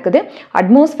என்னப்பா நடக்குது?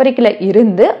 அட்மாஸ்பரிக்ல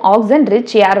இருந்து ஆக்சிஜன்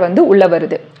ரிச் ஏர் வந்து உள்ள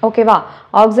வருது. ஓகேவா?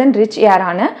 ஆக்சிஜன் ரிச்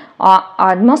ஏரான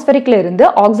அட்மாஸ்பரிக்ல இருந்து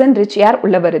ஆக்சிஜன் ரிச் ஏர்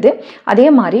உள்ள வருது. அதே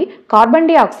மாதிரி கார்பன்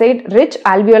டை ஆக்சைடு ரிச்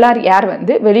அல்வியோலார் ஏர்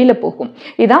வந்து வெளியில போகும்.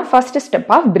 இதுதான் ஃபர்ஸ்ட்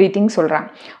ஸ்டெப் ஆஃப் பிரீத்திங் சொல்றாங்க.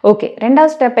 ஓகே,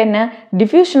 ரெண்டாவது ஸ்டெப் என்ன?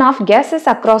 Diffusion of cases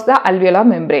across the அல்வியோலார்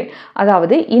membrane.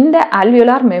 அதாவது இந்த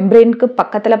அல்வியோலார் மெம்பரேனுக்கு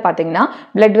பக்கத்துல பாத்தீங்கன்னா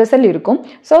பிளட் வெசல் இருக்கும்.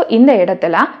 ஸோ இந்த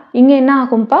இடத்துல இங்கே என்ன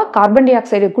ஆகும்பா கார்பன் டை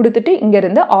ஆக்சைடு கொடுத்துட்டு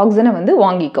இங்கேருந்து ஆக்சிஜனை வந்து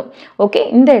வாங்கிக்கும். ஓகே,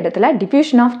 இந்த இடத்துல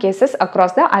diffusion of cases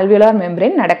across the அல்வியோலார்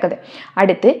membrane நடக்குது.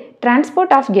 அடுத்து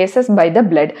transport of cases by the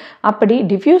blood. அப்படி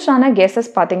டிஃப்யூஸ் ஆன கேசஸ்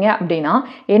பார்த்தீங்க அப்படின்னா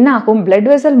என்ன ஆகும், பிளட்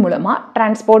வெசல் மூலமாக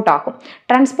டிரான்ஸ்போர்ட் ஆகும்.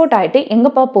 டிரான்ஸ்போர்ட் ஆகிட்டு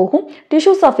எங்கப்பா போகும்,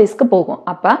 டிஷ்யூ சர்ஃபேஸ்க்கு போகும்.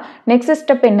 அப்போ நெக்ஸ்ட்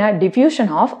ஸ்டெப் என்ன,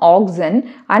 diffusion of oxygen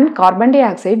and carbon di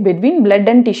oxide between blood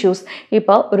and tissues.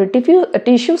 இப்போ ஒரு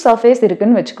டிஷ்யூ சர்ஃபேஸ்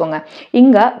இருக்குன்னு வச்சுக்கோங்க.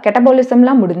 இங்கே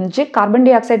கெட்டபாலிசம்லாம் முடிஞ்சு கார்பன்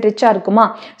டை ஆக்சைடு ரிச்சாக இருக்குமா,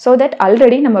 ஸோ தட்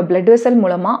ஆல்ரெடி நம்ம பிளட் வெசல்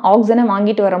மூலமாக ஆக்சிஜனை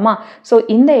வாங்கிட்டு வரோமா. ஸோ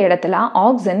இந்த இடத்துல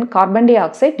oxygen carbon di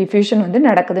oxide diffusion வந்து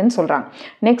நடக்குதுன்னு சொல்றாங்க.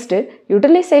 Next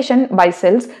utilisation by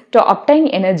cells to obtain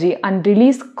energy and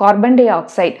release carbon di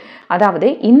oxide. அதாவது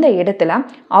இந்த இடத்துல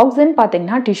ஆக்சிஜன்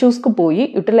பார்த்தீங்கன்னா டிஷ்யூஸ்க்கு போய்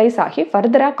யூட்டிலைஸ் ஆகி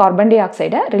ஃபர்தராக கார்பன் டை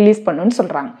ஆக்சைடை ரிலீஸ் பண்ணுன்னு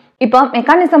சொல்றாங்க. இப்போ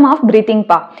மெக்கானிசம் ஆஃப் பிரீத்திங்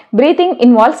பா. Breathing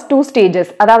involves 2 stages.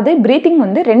 அதாவது பிரீத்திங்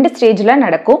வந்து 2 ஸ்டேஜில்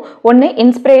நடக்கும். ஒன்று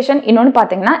இன்ஸ்பிரேஷன், இன்னொன்று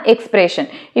பார்த்தீங்கன்னா எக்ஸ்பிரேஷன்.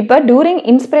 இப்போ டூரிங்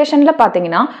இன்ஸ்பிரேஷனில்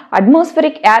பார்த்தீங்கன்னா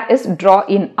அட்மாஸ்பரிக் ஏர் இஸ் ட்ரா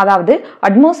இன், அதாவது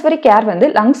அட்மாஸ்பரிக் ஏர் வந்து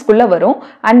லங்ஸ்குள்ளே வரும்.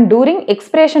 அண்ட் டூரிங்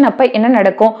எக்ஸ்பிரேஷன் அப்போ என்ன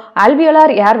நடக்கும்,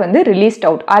 ஆல்வியோலார் ஏர் வந்து ரிலீஸ்ட்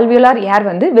அவுட், ஆல்வியோலார் ஏர்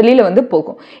வந்து வெளியில் வந்து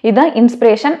போகும். இதுதான்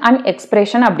இன்ஸ்பிரேஷன் அண்ட்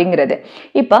எக்ஸ்பிரேஷன் அப்படிங்கிறது.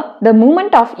 இப்போ த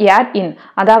மூமெண்ட் ஆஃப் ஏர் இன்,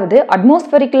 அதாவது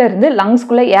அட்மாஸ்பரிக்ல இருந்து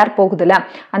லங்ஸ்குள்ளே ஏர் போகுதுல,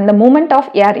 அந்த movement of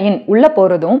air in உள்ள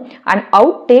போறதும் and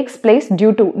out takes place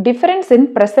due to difference in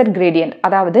pressure gradient.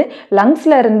 அதாவது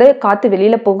லங்ஸ்ல இருந்து காத்து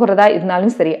வெளியில போகிறதா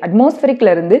இருந்தாலும் சரி,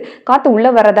 அட்மாஸ்பரிக்ல இருந்து காத்து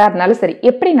உள்ள வரதா இருந்தாலும் சரி,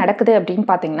 எப்படி நடக்குது அப்படின்னு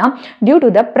பாத்தீங்கன்னா due to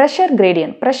the pressure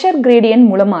gradient. pressure gradient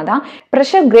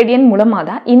மூலமா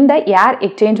தான் இந்த ஏர்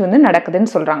எக்ஸ்சேஞ்ச் வந்து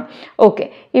நடக்குதுன்னு சொல்றாங்க. ஓகே,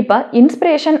 இப்போ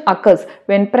inspiration occurs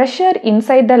when pressure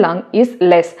inside the lung is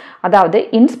less. அதாவது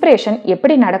இன்ஸ்பிரேஷன்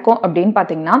எப்படி நடக்கும் அப்படின்னு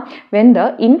பாத்தீங்கன்னா when the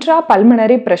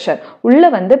intrapulmonary pressure, உள்ள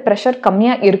வந்து பிரஷர்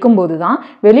கம்மியா இருக்கும்போது தான்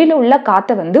வெளியில உள்ள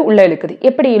காத்தை வந்து உள்ள இழுக்குது.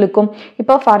 எப்படி இழுக்கும்,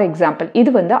 இப்போ ஃபார் எக்ஸாம்பிள்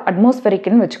இது வந்து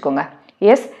அட்மாஸ்பரிக்னு வச்சுக்கோங்க.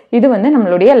 எஸ், இது வந்து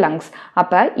நம்மளுடைய லங்ஸ்.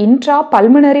 அப்ப இன்ட்ரா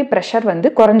பல்மனரி பிரஷர் வந்து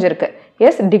குறைஞ்சிருக்கு.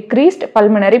 S, decreased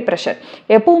pulmonary pressure.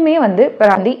 எப்பவுமே வந்து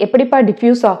எப்படிப்பா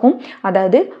டிஃப்யூஸ் ஆகும்,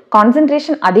 அதாவது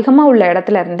கான்சென்ட்ரேஷன் அதிகமாக உள்ள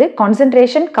இடத்துல இருந்து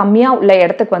கான்சென்ட்ரேஷன் கம்மியாக உள்ள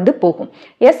இடத்துக்கு வந்து போகும்.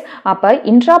 எஸ், அப்போ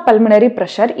இன்ட்ரா பல்மனரி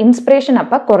ப்ரெஷர் இன்ஸ்பிரேஷன்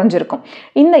அப்போ குறைஞ்சிருக்கும்.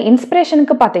 இந்த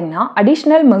இன்ஸ்பிரேஷனுக்கு பார்த்தீங்கன்னா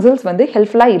அடிஷ்னல் மசில்ஸ் வந்து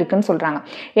ஹெல்ப்ஃபுல்லாக இருக்குன்னு சொல்கிறாங்க.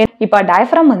 இப்போ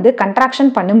டயஃப்ரம் வந்து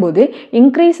கன்ட்ராக்ஷன் பண்ணும்போது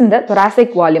இன்க்ரீஸ் இந்த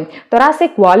தொராசிக்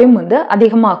வால்யூம் வந்து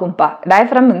அதிகமாகும்பா,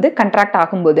 டயஃப்ரம் வந்து கன்ட்ராக்ட்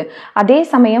ஆகும்போது. அதே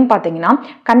சமயம் பார்த்தீங்கன்னா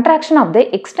contraction of the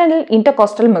external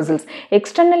intercostal muscles.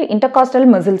 External intercostal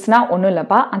மசில்ஸ்னா ஒன்றும்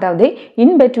இல்லைப்பா, அதாவது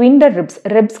இன் பிட்வீன் த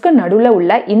ரிப்ஸ் நடுவுல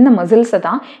உள்ள இந்த மசில்ஸ்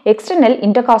தான் எக்ஸ்டர்னல்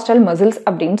இன்டர்காஸ்டல் மசில்ஸ்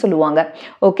அப்படின்னு சொல்லுவாங்க.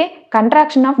 Okay,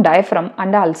 contraction of diaphragm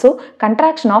and also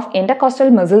contraction of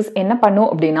intercostal muscles என்ன பண்ணும்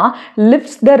அப்படின்னா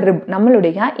லிஃப்ட்ஸ் த ரிப்,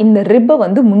 நம்மளுடைய இந்த ரிப்பை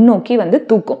வந்து முன்னோக்கி வந்து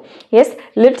தூக்கும். S,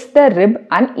 lifts the rib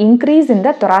and increase in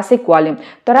the thoracic volume.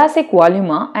 Thoracic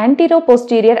வால்யூமா antero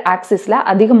posterior ஆக்சிஸ்ல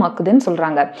அதிகமாக்குதுன்னு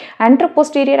சொல்றாங்க. ஆன்ட்ரோ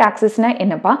போஸ்டீரியர் ஆக்சிஸ்னா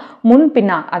என்னப்பா, முன்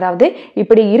பின்னா, அதாவது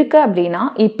இப்படி இருக்கு அப்படின்னா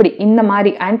இப்படி இந்த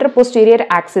மாதிரி ஆன்ட்ரோ போஸ்டீரியர்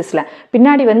ஆக்சிஸ்ல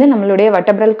பின்னாடி வந்து நம்மளுடைய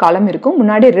வெர்டெப்ரல் காலம் இருக்கும்,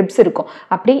 முன்னாடி ரிப்ஸ் இருக்கும்.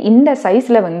 அப்படி இந்த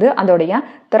சைஸ்ல வந்து அதோடைய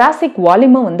தொராசிக்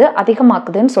வால்யூமை வந்து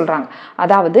அதிகமாக்குதுன்னு சொல்றாங்க.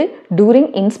 அதாவது டூரிங்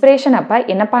இன்ஸ்பிரேஷன் அப்ப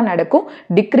என்னப்பா நடக்கும்,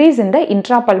 டிக்ரீஸ் இன் த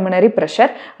இன்ட்ராபல்மனரி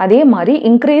பிரஷர், அதே மாதிரி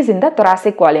increase in the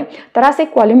thoracic volume.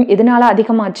 Thoracic volume எதனால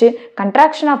அதிகமாச்சு,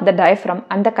 contraction of the diaphragm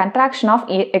and the contraction of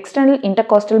external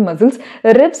intercostal muscles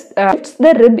lifts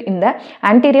the rib in the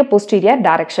anterior posterior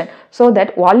direction, so that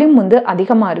volume வந்து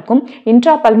அதிகமா இருக்கும்,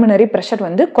 இன்ட்ராபல்மனரி pressure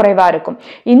வந்து குறைவா இருக்கும்.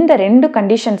 இந்த ரெண்டு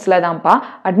கண்டிஷன்ஸ்ல தான்ப்பா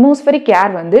அட்மாஸ்பரிக்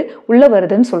ஏர் வந்து உள்ள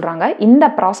வருதுன்னு சொல்றாங்க.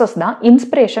 இந்த ப்ராசஸ் தான்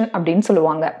இன்ஸ்பிரேஷன் அப்படின்னு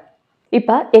சொல்லுவாங்க.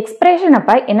 இப்போ எக்ஸ்பிரேஷன்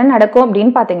அப்போ என்ன நடக்கும்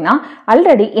அப்படின்னு பார்த்தீங்கன்னா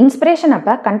ஆல்ரெடி இன்ஸ்பிரேஷன்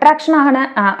அப்போ கன்ட்ராக்ஷன்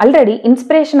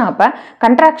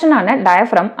ஆன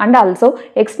diaphragm and also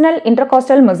external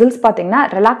intercostal muscles பார்த்தீங்கன்னா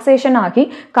ரிலாக்ஸேஷன் ஆகி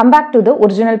come back to the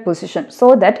original position, so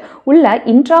that உள்ள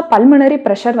இன்ட்ரா பல்மனரி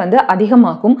ப்ரெஷர் வந்து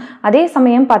அதிகமாகும். அதே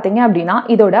சமயம் பார்த்தீங்க அப்படின்னா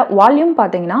இதோட வால்யூம்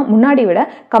பார்த்தீங்கன்னா முன்னாடி விட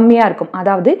கம்மியாக இருக்கும்.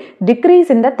 அதாவது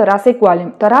decrease in the thoracic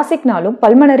volume. தொராசிக்னாலும்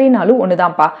பல்மனரினாலும் ஒன்று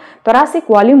தான்ப்பா.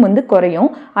 தொராசிக் வால்யூம் வந்து குறையும்,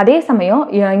 அதே சமயம்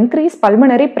இன்க்ரீஸ்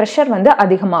பல்மனரி பிரஷர் வந்து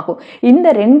அதிகமாகும். இந்த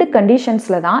ரெண்டு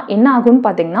கண்டிஷன்ஸ்ல தான் என்ன ஆகும்னு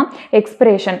பாத்தீங்கன்னா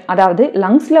எக்ஸ்பிரேஷன், அதாவது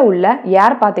லங்ஸ்ல உள்ள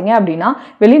ஏர் பாத்தீங்க அப்படின்னா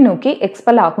வெளிநோக்கி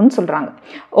எக்ஸ்பெல் ஆகும்னு சொல்றாங்க.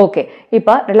 ஓகே,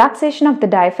 இப்போ relaxation of the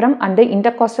diaphragm and the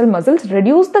intercostal muscles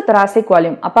reduce the thoracic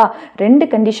volume. அப்பா ரெண்டு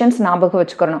கண்டிஷன்ஸ் ஞாபகம்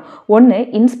வச்சுக்கணும். ஒன்னு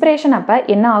இன்ஸ்பிரேஷன் அப்ப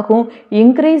என்ன ஆகும்,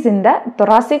 increase in the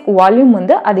thoracic volume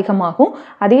வந்து அதிகமாகும்,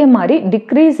 அதே மாதிரி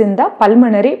decrease in the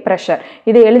pulmonary pressure.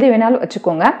 இதை எழுதி வேணாலும்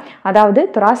வச்சுக்கோங்க. அதாவது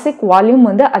தொராசிக் வால்யூம்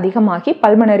வந்து அதிகமாக அதிகமாகி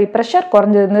பல்மனரி ப்ரெஷர்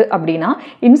குறைஞ்சது அப்படின்னா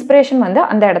இன்ஸ்பிரேஷன் வந்து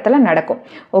அந்த இடத்துல நடக்கும்.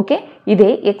 ஓகே, இதே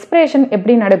எக்ஸ்பிரேஷன்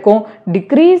எப்படி நடக்கும்?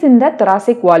 Decrease in the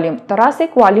thoracic volume.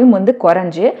 thoracic volume வந்து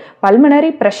குறைஞ்சு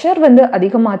பல்மனரி ப்ரெஷர் வந்து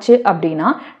அதிகமாச்சு அப்படின்னா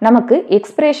நமக்கு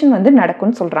எக்ஸ்பிரேஷன் வந்து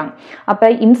நடக்கும்னு சொல்றாங்க. அப்ப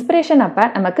இன்ஸ்பிரேஷன் அப்ப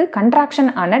நமக்கு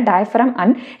கண்ட்ராக்ஷன் ஆன diaphragm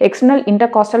and external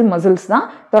intercostal muscles தான்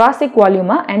thoracic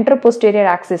வால்யூமை anteroposterior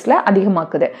axisல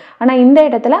அதிகமாக்குது. ஆனா இந்த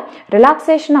இடத்துல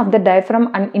relaxation of the diaphragm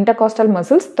and intercostal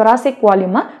muscles thoracic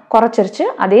வால்யூமை குறைச்சிருச்சு.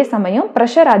 அதே சமயம்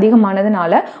ப்ரெஷர்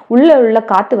அதிகமானதுனால உள்ள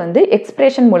காத்து வந்து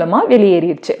எக்ஸ்பிரேஷன் மூலமா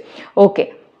வெளியேறிடுச்சு. Okay,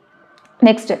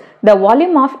 next, the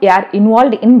volume of air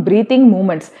involved in breathing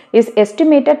movements is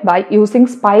estimated by using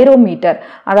spirometer.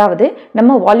 அதாவது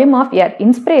நம்ம volume of air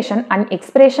inspiration and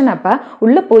expiration அப்ப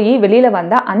உள்ள போய் வெளியில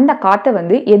வந்த அந்த காத்தை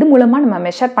வந்து எது மூலமா நம்ம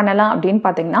மெஷர் பண்ணலாம் அப்படின்னு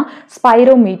பார்த்தீங்கன்னா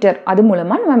ஸ்பைரோமீட்டர், அது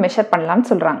மூலமா நம்ம மெஷர்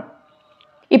பண்ணலாம்னு சொல்றாங்க.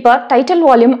 இப்போ டைட்டல்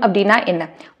வால்யூம் அப்படின்னா என்ன?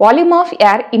 Volume of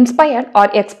air inspired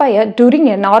R expired during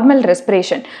a normal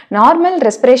respiration. Normal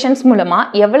respirations மூலமா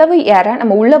எவ்வளவு ஏரை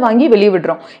நம்ம உள்ள வாங்கி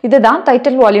வெளிவிடுறோம், இதுதான்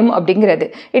டைட்டல் வால்யூம் அப்படிங்கிறது.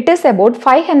 It is about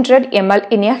 500 ml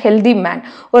in a healthy man.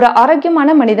 ஒரு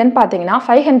ஆரோக்கியமான மனிதன் பார்த்தீங்கன்னா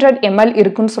 500 ml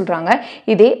இருக்குன்னு சொல்றாங்க.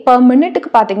 இதே பர்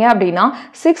மினிட்டுக்கு பார்த்தீங்க அப்படின்னா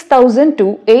 6000 to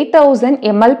 8000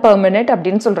 ml per minute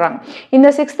அப்படின்னு சொல்றாங்க.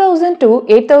 இந்த 6000 to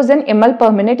 8000 ml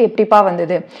per minute எப்படிப்பா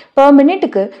வந்தது? பர்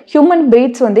மினிட்டுக்கு ஹியூமன்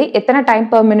பிரீத்ஸ் வந்து எத்தனை டைம்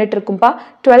per minute இருக்கும்பா?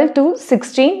 12 to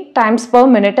 16 times per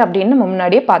minute அப்படின்னு நம்ம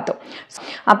முன்னாடியே பார்த்தோம்.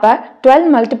 அப்ப 12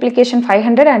 multiplication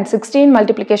 500 and 16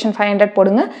 multiplication 500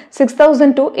 போடுங்க,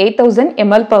 6000 to 8000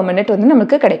 ml per minute வந்து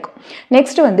நமக்கு கிடைக்கும்.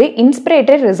 நெக்ஸ்ட் வந்து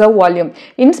இன்ஸ்பிரேட்டட் ரிசர்வ் வால்யூம்.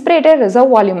 இன்ஸ்பிரேட்டட் ரிசர்வ்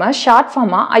வால்யூமை ஷார்ட்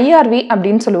ஃபார்மா IRV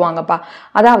அப்படின்னு சொல்லுவாங்கப்பா.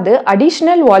 அதாவது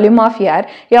additional volume of air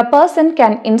a person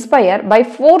can inspire by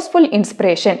forceful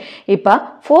inspiration. இப்ப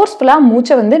ஃபோர்ஸ்ஃபுல்லா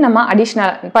மூச்சை வந்து நம்ம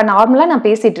அடிஷனல், இப்ப நார்மலா நான்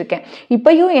பேசிட்டு இருக்கேன்,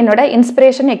 இப்பயும் என்னோட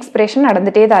இன்ஸ்பிரேஷன் எக்ஸ்பிரேஷன்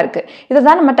நடந்துட்டே தான் இருக்கு.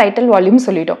 இதுதான் நம்ம டைட்டில் வால்யூம்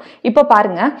சொல்லிட்டோம். இப்போ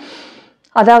பாருங்க,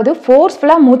 அதாவது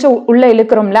ஃபோர்ஸ்ஃபுல்லா மூச்சை உள்ள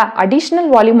இழுக்கிறோம்ல, additional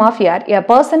volume of air a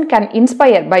person can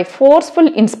inspire by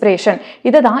forceful inspiration,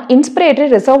 இதுதான்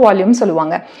இன்ஸ்பிரேட்டட் ரிசர்வ் வால்யூம்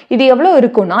சொல்லுவாங்க. இது எவ்வளோ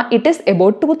இருக்குன்னா it is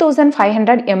about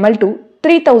 2500 ml to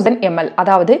 3000 ml.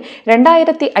 அதாவது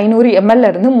 2500 ml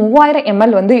இருந்து 3000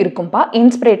 ml வந்து இருக்கும்பா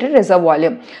இன்ஸ்பிரேட்டட் ரிசர்வ்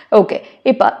வால்யூம். ஓகே,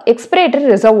 இப்போ எக்ஸ்பிரேட்டட்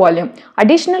reserve volume,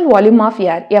 additional volume of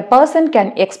air a person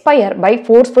can expire by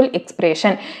forceful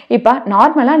expression. இப்போ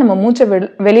நார்மலா நம்ம மூச்சை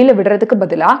வெளியில விடுறதுக்கு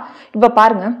பதிலா இப்போ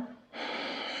பாருங்க,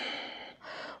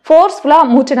 ஃபோர்ஸ்ஃபுல்லா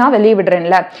மூச்சு நான் வெளியே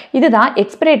விடுறேன்ல, இதுதான்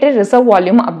எக்ஸ்பிரேட்டட் ரிசர்வ்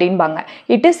வால்யூம் அப்படின்பாங்க.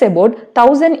 It is about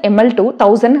 1000 ml to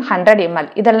 1100 ml.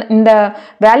 இதெல்லாம் இந்த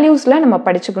வேல்யூஸ்ல நம்ம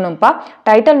படிச்சுக்கணும்ப்பா.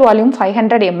 Tidel volume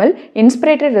 500 ml,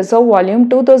 இன்ஸ்பிரேட்டட் reserve volume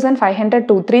 2500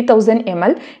 to 3000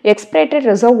 ml, எக்ஸ்பிரேட்டட்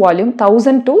reserve volume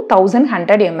 1000 to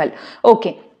 1100 ml.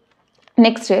 Okay,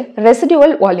 next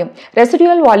residual volume.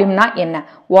 Residual வால்யூம்னா என்ன?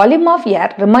 Volume of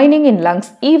air remaining in lungs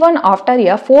even after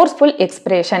a forceful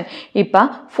expression. இப்போ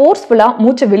ஃபோர்ஸ்ஃபுல்லா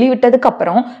மூச்சை வெளிவிட்டதுக்கு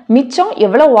அப்புறம் மிச்சம்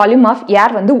எவ்வளோ volume of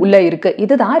air வந்து உள்ள இருக்கு,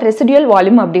 இதுதான் ரெசிடுவல்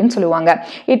வால்யூம் அப்படின்னு சொல்லுவாங்க.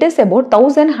 It is about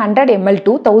 1100 ml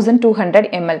to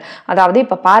 1200 ml. அதாவது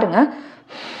இப்போ பாருங்க,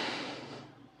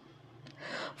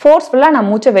 ஃபோர்ஸ்ஃபுல்லா நான்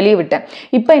மூச்சை வெளியே விட்டேன்,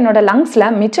 இப்போ என்னோட லங்ஸ்ல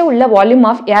மிச்சம் உள்ள வால்யூம்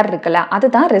ஆஃப் ஏர் இருக்குல்ல,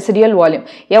 அதுதான் residual volume.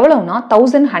 எவ்வளவுனா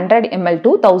 1100 ml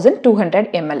to 1200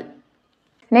 ml.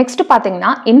 Next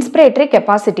பாத்தீங்கன்னா இன்ஸ்பிரேட்டரி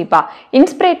கெப்பாசிட்டிப்பா.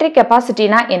 இன்ஸ்பிரேட்டரி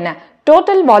கெப்பாசிட்டினா என்ன?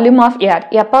 Total volume of air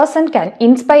a person can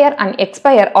inspire and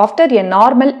expire after a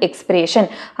normal expiration.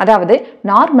 அதாவது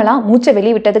நார்மலா மூச்சை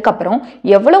வெளியே விட்டதுக்கு அப்புறம்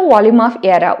எவ்வளவு வால்யூம் ஆஃப்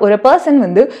ஏரை ஒரு பர்சன்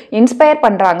வந்து இன்ஸ்பயர்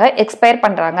பண்றாங்க, எக்ஸ்பயர்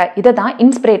பண்றாங்க, இதுதான்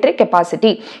இன்ஸ்பிரேட்டரி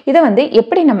கெப்பாசிட்டி. இதை வந்து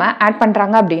எப்படி நம்ம ஆட்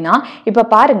பண்றாங்க அப்படின்னா, இப்ப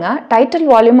பாருங்க, டைட்டில்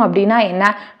வால்யூம் அப்படின்னா என்ன?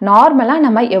 நார்மலா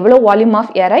நம்ம எவ்வளவு வால்யூம்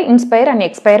ஆஃப் ஏரை இன்ஸ்பயர் அண்ட்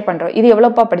எக்ஸ்பயர் பண்றோம், இது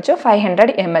எவ்வளவுப்பா படிச்சோம்?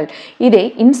 500 ml. இதே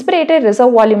இன்ஸ்பிரேட்டட்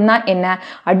ரிசர்வ் வால்யூம்னா என்ன?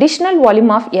 Additional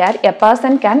volume of air a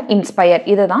person can inspire,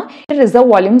 இதுதான்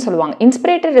ரிசர்வ் வால்யூம் சொல்லுவாங்க.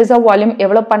 இன்ஸ்பிரேட்டட் ரிசர்வ் வால்யூம்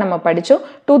எவ்வளவுப்பா நம்ம படிச்சோம்?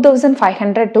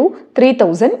 2500 to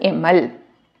 3000 ml.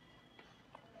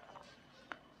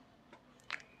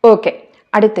 ஓகே,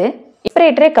 அடுத்து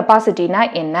இன்ஸ்பிரேட்டரி கெப்பாசிட்டினா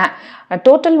என்ன?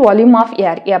 Total volume of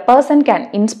air a person can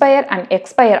inspire and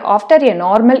expire after a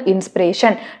normal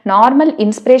inspiration. Normal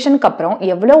inspiration க்கு அப்புறம்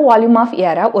எவ்வளவு volume of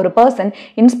ஏரை ஒரு பர்சன்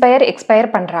இன்ஸ்பயர் எக்ஸ்பயர்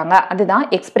பண்றாங்க, அதுதான்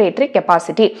எக்ஸ்பிரேட்டரி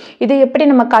கெப்பாசிட்டி. இது எப்படி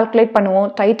நம்ம கால்குலேட் பண்ணுவோம்?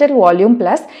 Title volume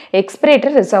plus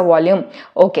excretory reserve volume.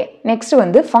 Okay, next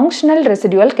வந்து functional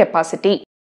residual capacity.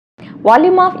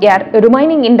 Volume of air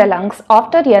remaining in the lungs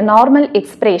after a normal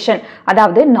expression.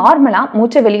 அதாவது நார்மலா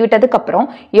மூச்சை வெளிவிட்டதுக்கு அப்புறம்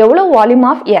எவ்வளவு வால்யூம்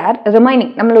ஆஃப் ஏர்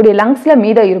ரிமைனிங் நம்மளுடைய லங்ஸ்ல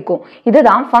மீத இருக்கும்,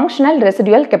 இதுதான் ஃபங்க்ஷனல்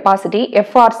ரெசிடுவல் கெப்பாசிட்டி,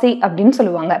 FRC அப்படின்னு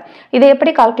சொல்லுவாங்க. இதை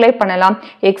எப்படி கால்குலேட் பண்ணலாம்?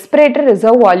 Excretory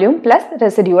reserve volume plus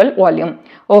residual volume.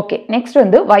 Okay, next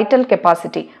வந்து வைட்டல்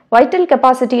கெப்பாசிட்டி. வைட்டல்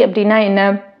கெப்பாசிட்டி அப்படின்னா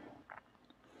என்ன?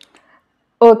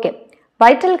 ஓகே,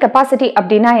 vital capacity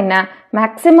அப்படின்னா என்ன?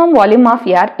 maximum volume of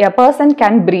air a person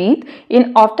can breathe in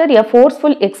after a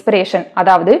forceful expiration.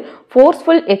 அதாவது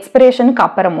forceful expiration க்கு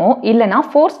அப்புறமோ இல்லனா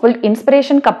forceful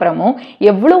inspiration க்கு அப்புறமோ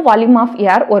எவ்வளவு volume of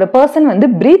air ஒரு person வந்து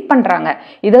breathe பண்றாங்க,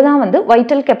 இததான் வந்து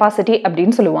vital capacity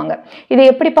அப்படின்னு சொல்லுவாங்க. இதை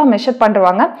எப்படிப்பா மெஷர்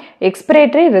பண்றாங்க?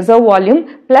 expiratory reserve volume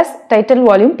plus tidal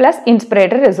volume plus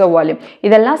inspiratory reserve volume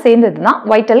இதெல்லாம் சேர்ந்தது தான்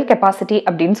vital capacity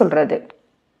அப்படின்னு சொல்றது.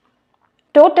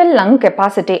 Total lung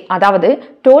capacity அதாவது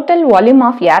total volume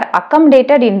of air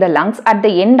accommodated in the lungs at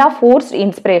the end of forced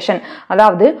inspiration.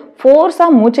 அதாவது ஃபோர்ஸா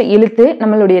மூச்சை இழுத்து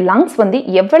நம்மளுடைய லங்ஸ் வந்து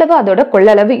எவ்வளவு அதோட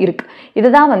கொள்ளளவு இருக்கு,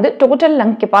 இதுதான் வந்து டோட்டல்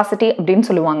லங் கெப்பாசிட்டி அப்படின்னு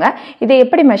சொல்லுவாங்க. இதை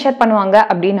எப்படி மெஷர் பண்ணுவாங்க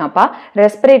அப்படின்னாப்பா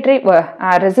respiratory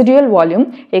residual volume,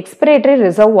 excretory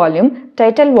reserve volume,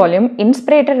 Tidel volume,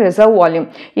 inspiratory reserve volume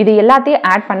இது எல்லாத்தையும்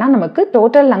ஆட் பண்ணா நமக்கு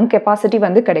டோட்டல் லங் கெப்பாசிட்டி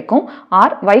வந்து கிடைக்கும்.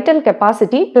 R vital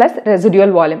capacity plus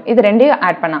residual volume இது ரெண்டையும்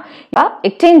ஆட் பண்ணா.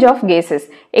 Exchange of cases,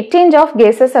 exchange of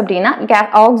cases அப்படின்னா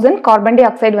ஆக்சிஜன் கார்பன் டை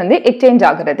ஆக்சைடு வந்து எக்ஸ்சேஞ்ச்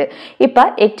ஆகுறது. இப்ப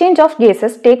exchange of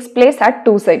cases takes place at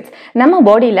two sides. நம்ம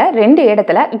பாடியில ரெண்டு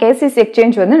இடத்துல கேசஸ்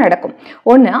எக்ஸ்சேஞ்ச் வந்து நடக்கும்.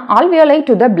 ஒன்னு ஆல்வியோலை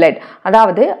டு த பிளட்,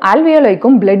 அதாவது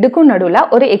ஆல்வியோலைக்கும் பிளட்டுக்கும் நடுவுல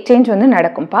ஒரு எக்ஸ்சேஞ்ச் வந்து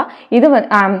நடக்கும்பா. இது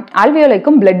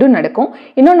ஆல்வியோலைக்கும் பிளட்டும் நடக்கும்.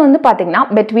 இன்னொன்னு வந்து பாத்தீங்கன்னா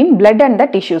between blood and the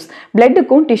tissues,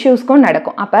 பிளட்டுக்கும் டிஷ்யூஸ்க்கும்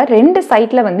நடக்கும். அப்ப ரெண்டு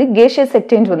சைட்ல வந்து கேசஸ்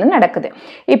எக்ஸ்சேஞ்ச் வந்து நடக்குது.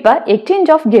 இப்ப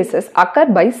exchange of cases occur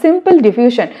by simple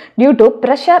diffusion due to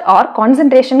pressure or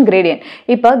concentration gradient.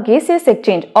 இப்ப gaseous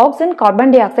exchange oxygen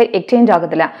carbon di oxide exchange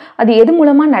ஆகுதுல, அது எது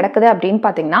மூலமா நடக்குது அப்படின்னு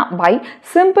பாத்தீங்கன்னா by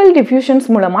simple diffusions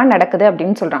மூலமா நடக்குது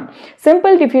அப்படின்னு சொல்றாங்க.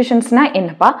 simple diffusionsனா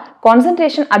என்னப்பா?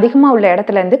 கான்சன்ட்ரேஷன் அதிகமா உள்ள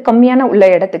இடத்துல இருந்து கம்மியான உள்ள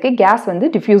இடத்துக்கு கேஸ் வந்து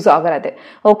டிஃப்யூஸ் ஆகிறது.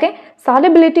 ஓகே,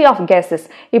 solubility of gases,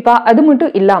 இப்ப அது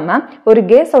மட்டும் இல்லாம ஒரு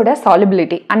கேஸோட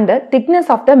solubility and the thickness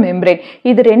of the membrane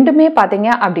இது ரெண்டுமே பாத்தீங்க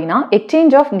அப்படின்னா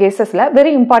exchange of கேசஸ்ல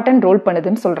very important role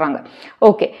பண்ணுதுன்னு சொல்றாங்க.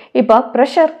 ஓகே, இப்ப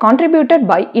pressure contributed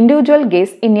by individual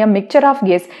gas in a mixture of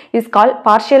gas is called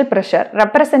partial pressure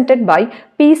represented by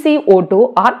PCO2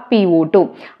 or PO2.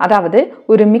 அதாவது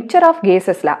ஒரு mixture of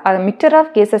கேசஸ்ல, mixture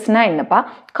of கேசஸ்னா என்னப்பா?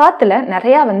 காத்துல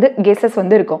நிறைய வந்து கேசஸ்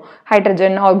வந்து இருக்கும்.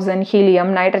 ஹைட்ரஜன், ஆக்சிஜன்,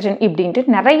 ஹீலியம், நைட்ரஜன் இப்படின்ட்டு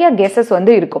நிறைய கேசஸ்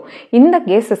வந்து இருக்கும். இந்த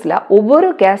கேசஸ்ல ஒவ்வொரு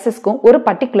கேசஸ்க்கும் ஒரு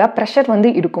பர்டிகுலர் ப்ரெஷர்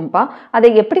வந்து இருக்கும்பா.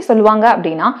 அதை எப்படி சொல்லுவாங்க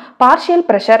அப்படின்னா பார்ஷியல்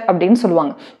ப்ரெஷர் அப்படின்னு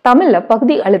சொல்லுவாங்க. தமிழ்ல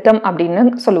பகுதி அழுத்தம்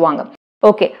அப்படின்னு சொல்லுவாங்க.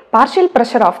 Okay, partial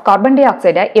pressure of carbon tie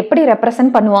ஆக்சைடை எப்படி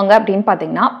ரெப்ரசென்ட் பண்ணுவாங்க அப்படின்னு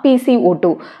பார்த்தீங்கன்னா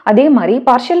PCO2. அதே மாதிரி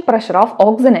பார்ஷியல் ப்ரெஷர் ஆஃப்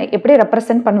ஆக்சிஜனை எப்படி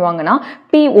ரெப்ரசென்ட் பண்ணுவாங்கன்னா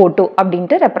PO2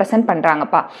 அப்படின்ட்டு ரெப்ரசென்ட்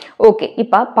பண்றாங்கப்பா. ஓகே,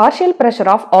 இப்போ partial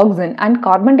pressure of oxygen and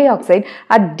carbon di oxide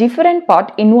at different part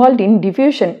involved in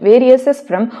diffusion வேரியஸஸ்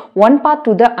from one part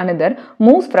to the another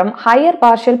moves from higher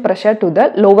partial pressure to the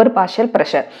lower partial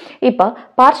pressure. இப்போ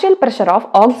partial pressure of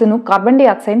ஆக்சிஜனும் carbon di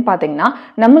oxide பார்த்தீங்கன்னா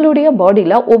நம்மளுடைய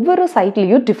பாடியில் ஒவ்வொரு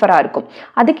சைட்லையும் டிஃபராக இருக்கும்.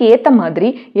 அதுக்கு ஏத்த மாதிரி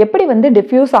எப்படி வந்து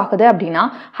டிஃப்யூஸ் ஆகுது அப்படின்னா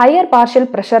ஹையர் பார்ஷியல்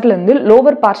பிரஷர்ல இருந்து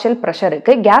லோவர் பார்ஷியல்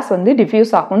பிரஷருக்கு கேஸ் வந்து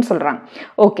டிஃப்யூஸ் ஆகும்னு சொல்றாங்க.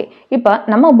 ஓகே, இப்போ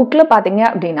நம்ம புக்ல பாத்தீங்க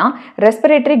அப்படின்னா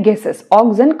respiratory cases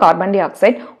oxygen, carbon di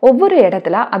oxide ஒவ்வொரு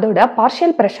இடத்துல அதோட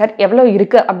பார்ஷியல் பிரஷர் எவ்வளவு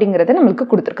இருக்கு அப்படிங்கறத நமக்கு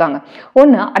கொடுத்திருக்காங்க.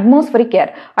 ஒன்னு அட்மாஸ்பரிக்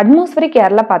ஏர், அட்மாஸ்பரிக்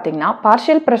ஏர்ல பாத்தீங்கன்னா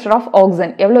பார்ஷியல் பிரஷர் ஆஃப்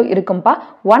ஆக்சிஜன் எவ்வளவு இருக்கும்பா?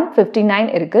 159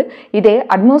 இருக்கு. இதே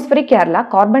அட்மாஸ்பரிக் ஏர்ல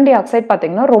கார்பன் டை ஆக்சைடு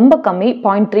பாத்தீங்கன்னா ரொம்ப கம்மி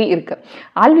 0.3 இருக்கு.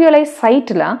 ஆல்வியோலை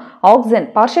சைட்ல oxygen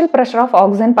partial pressure of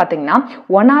oxygen பாத்தீங்கன்னா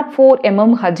 104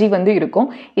 mmHg வந்து இருக்கும்.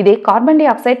 இதே கார்பன் டை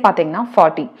ஆக்சைடு பாத்தீங்கன்னா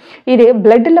 40. இதே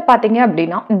பிளட்ல பாத்தீங்க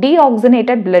அப்படின்னா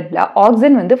டீஆக்சிஜனேட்டட் பிளட்ல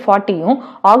ஆக்சிஜன் வந்து 40யும்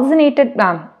oxygenated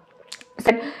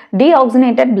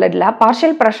deoxygenated பிளட்ல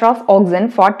partial pressure of oxygen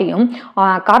 40யும்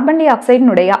carbon tie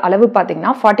ஆக்சைடினுடைய அளவு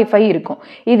பார்த்தீங்கன்னா 45 இருக்கும்.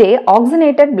 இதே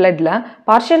oxygenated பிளட்ல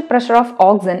partial pressure of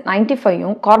oxygen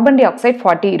 95யும் carbon di oxide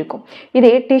 40 இருக்கும்.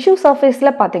 இதே டிஷ்யூ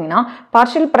சர்ஃபேஸ்ல பார்த்தீங்கன்னா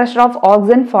partial pressure of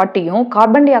oxygen 40யும்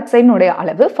carbon tie ஆக்சைடினுடைய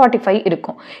அளவு 45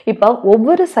 இருக்கும். இப்போ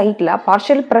ஒவ்வொரு சைட்ல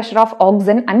partial pressure of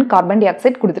oxygen and carbon di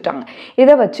oxide கொடுத்துட்டாங்க.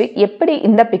 இதை வச்சு எப்படி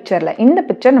இந்த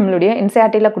பிக்சர் நம்மளுடைய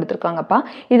NCERTல கொடுத்துருக்காங்கப்பா.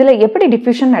 இதுல எப்படி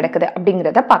டிஃப்யூஷன் நடக்குது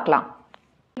அப்படிங்கிறத பார்க்கலாம்.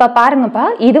 இப்ப பாருங்கப்பா,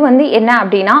 இது வந்து என்ன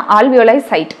அப்படின்னா ஆல்வியோலை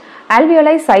சைட்.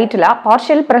 ஆல்வியோலை சைட்ல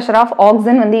பார்ஷியல் பிரஷர் ஆஃப்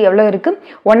ஆக்சிஜன் வந்து எவ்வளவு இருக்கு?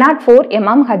 104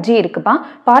 mmHg இருக்குப்பா.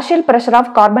 Partial pressure of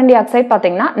carbon di oxide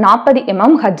பாத்தீங்கன்னா 40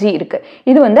 mmHg இருக்கு.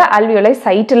 இது வந்து ஆல்வியோலை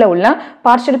சைட்ல உள்ள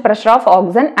partial pressure of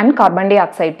oxygen and carbon di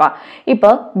oxide பா.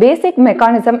 இப்போ பேசிக்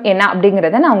மெக்கானிசம் என்ன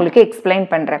அப்படிங்கறத நான் உங்களுக்கு எக்ஸ்பிளைன்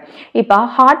பண்றேன். இப்போ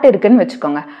ஹார்ட் இருக்குன்னு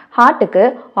வச்சுக்கோங்க. ஹார்ட்டுக்கு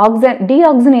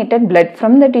deoxygenated blood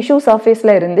from the tissue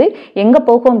சர்ஃபேஸ்ல இருந்து எங்க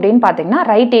போகும் அப்படின்னு பாத்தீங்கன்னா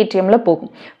ரைட் ஏட்ரியம்ல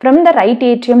போகும். ஃப்ரம் த ரைட்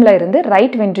ஏட்ரியம்ல இருந்து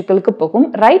ரைட் வென்ட்ரிக்கிளுக்கு போகும்.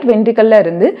 ரைட் வென்ட்ரிக்கல்ல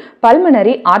இருந்து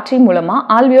பல்மனரி ஆர்டரி மூலமா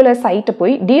ஆல்வியோலர் சைட்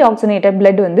போய் டீஆக்சிஜனேட்டட்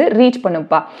பிளட் வந்து ரீச்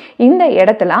பண்ணுப்பா. இந்த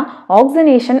இடத்துல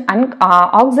ஆக்சிஜனேஷன் அண்ட்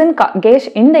ஆக்சிஜன் கேஸ்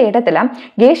இந்த இடத்துல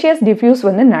கேஷியஸ் டிஃப்யூஸ்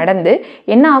வந்து நடந்து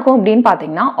என்ன ஆகும் அப்படின்னு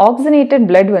பார்த்தீங்கன்னா ஆக்சிஜனேட்டட்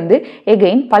பிளட் வந்து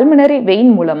எகெயின் பல்மனரி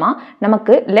வெயின் மூலமா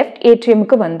நமக்கு லெஃப்ட்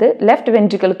ஏட்ரியமுக்கு வந்து லெஃப்ட்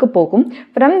வென்ட்ரிக்கலுக்கு போகும்.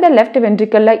 ஃப்ரம் த லெஃப்ட்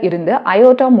வென்ட்ரிக்கல்ல இருந்து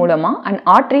அயோட்டா மூலமா அண்ட்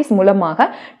ஆர்டரிஸ் மூலமாக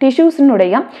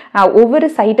டிஷ்யூஸினுடைய ஒவ்வொரு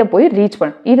சைட்டை போய் ரீச்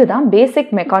பண்ணும். இதுதான்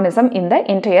பேசிக் மெக்கானிசம் இந்த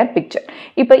என்டையர் பிக்சர்.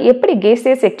 இப்போ எப்படி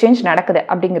கேசியஸ் எக்ஸ்சேஞ்ச் நடக்குது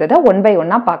அப்படிங்கிறத ஒன் பை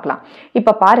ஒன்னா பார்க்கலாம்.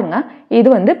 இப்போ பாருங்க, இது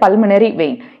வந்து பல்மனரி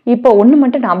வெயின். இப்போ ஒன்று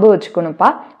மட்டும் ஞாபகம் வச்சுக்கணும்ப்பா,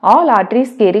 all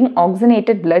arteries carrying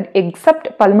oxygenated blood accept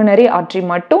pulmonary artery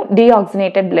மட்டும்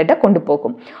டீஆக்சிஜனேட்டட் பிளட்டை கொண்டு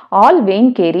போகும். All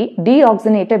vein carry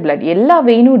deoxygenated blood, எல்லா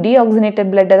வெயினும் டீஆக்சிஜனேட்டட்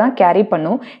பிளட்டை தான் கேரி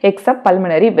பண்ணும் எக்ஸப்ட்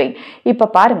பல்மனரி வெயின். இப்போ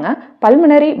பாருங்க,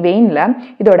 பல்மனரி வெயின்ல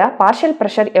இதோட பார்ஷியல்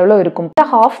ப்ரெஷர் எவ்வளோ இருக்கும்? இந்த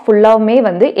ஹாஃப் ஃபுல்லாவுமே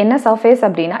வந்து என்ன சர்ஃபேஸ்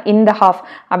அப்படின்னா இந்த ஹாஃப்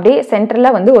அப்படியே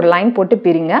சென்டர்ல வந்து ஒரு லைன் போட்டு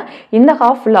பிரிங்க. இந்த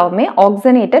ஹாஃப் ஃபுல்லாவுமே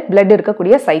ஆக்சிஜனேட்டட் பிளட்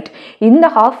இருக்கக்கூடிய சைட், இந்த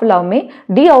ஹாஃப் ஃபுல்லாவுமே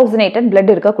டீஆக்சிஜனேட்டட்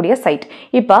பிளட் இருக்கக்கூடிய சைட்.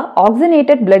 இப்போ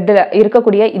ஆக்சிஜனேட்டட் பிளட்ல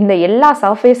இருக்கக்கூடிய இந்த எல்லா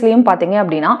சர்ஃபேஸ்லயும் பாத்தீங்க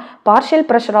அப்படின்னா பார்ஷியல்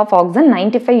பிரஷர் ஆஃப் ஆக்சிஜன்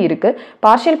 95 இருக்கு,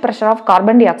 partial pressure of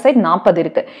carbon di oxide 40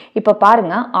 இருக்கு. இப்போ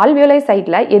பாருங்க, ஆல்வியோலை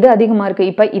சைட்ல எது அதிகமா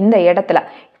இருக்கு? இப்போ இந்த இடத்துல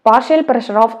பார்ஷியல்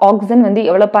பிரஷர் ஆஃப் ஆக்சிஜன் வந்து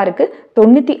எவ்வளோப்பா இருக்கு?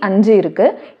 95 இருக்கு.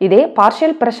 இதே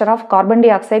partial pressure of carbon di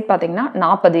oxide பார்த்தீங்கன்னா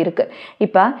 40 இருக்கு.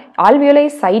 இப்போ ஆல்வியோலை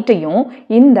சைட்டையும்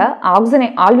இந்த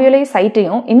ஆல்வியோலை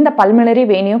சைட்டையும் இந்த பல்மனரி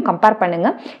வெயினையும் கம்பேர் பண்ணுங்க.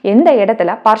 எந்த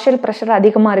இடத்துல பார்ஷியல் பிரஷர்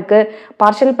அதிகமாக இருக்கு?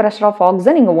 பார்ஷியல் பிரஷர் ஆஃப்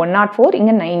ஆக்சிஜன் இங்கே 104,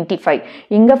 இங்கே 95,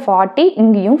 இங்கே 40,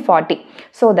 இங்கேயும் 40.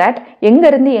 ஸோ தட் எங்க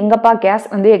இருந்து எங்கப்பா கேஸ்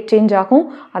வந்து எக்ஸ்சேஞ்ச் ஆகும்?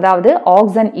 அதாவது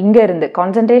ஆக்சிஜன் இங்க இருந்து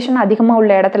கான்சன்ட்ரேஷன் அதிகமாக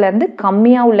உள்ள இடத்துல இருந்து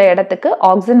கம்மியாக உள்ள இடத்துக்கு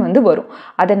ஆக்சிஜன் வந்து வரும்.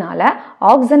 அதனால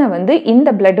ஆக்சிஜனை வந்து இந்த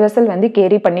பிளட் வெசல் வந்து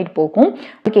கேரி பண்ணிட்டு போகும்.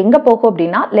 அதுக்கு எங்க போகும்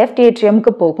அப்படின்னா லெஃப்ட்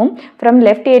ஏட்ரியமுக்கு போகும். ஃப்ரம்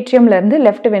லெஃப்ட் ஏட்ரியம்ல இருந்து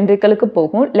லெஃப்ட் வென்ட்ரிக்கலுக்கு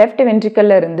போகும். லெஃப்ட்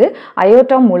வென்ட்ரிக்கல்ல இருந்து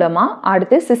அயோட்டா மூலமா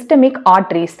அடுத்து சிஸ்டமிக்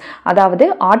ஆர்டரிஸ், அதாவது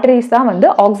ஆர்டரிஸ் தான் வந்து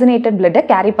ஆக்சிஜனேட்டட் பிளட்டை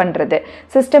கேரி பண்றது.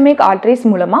 சிஸ்டமிக் ஆர்டரிஸ்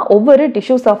மூலமா ஒவ்வொரு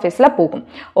டிஷ்யூ சர்ஃபேஸ்ல போகும்.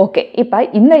 ஓகே, இப்போ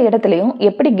இந்த இடத்துலயும்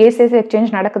எப்படி கேசஸ்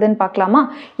எக்ஸ்சேஞ்ச் நடக்குதுன்னு பார்க்கலாமா?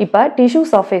 இப்போ டிஷ்யூ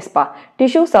சர்ஃபேஸ் பா,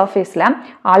 tissue சர்ஃபேஸ்ல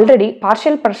already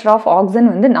partial pressure of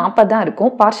oxygen வந்து 40 தான்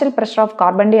இருக்கும், partial pressure of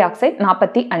carbon di oxide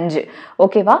 45.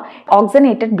 ஓகேவா?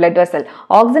 Oxygenated blood vessel,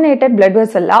 oxygenated blood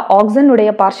வெசல்ல ஆக்சிஜனுடைய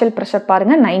partial pressure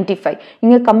பாருங்க 95,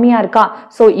 இங்க கம்மியா இருக்கா?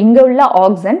 ஸோ இங்க உள்ள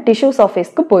ஆக்சிஜன் டிஷ்யூ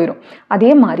சர்ஃபேஸ்க்கு போயிடும்.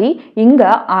 அதே மாதிரி இங்க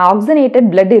ஆக்சிஜனேட்டட்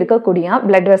பிளட் இருக்கக்கூடிய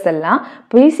பிளட் வெசல்லாம்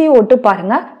PCO2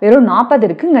 பாருங்க வெறும் 40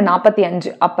 இருக்கு, இங்க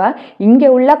 45. அப்ப இங்க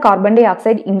உள்ள கார்பன் டை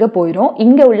ஆக்சைடு இங்க போயிடும்,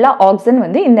 இங்க உள்ள ஆக்சிஜன்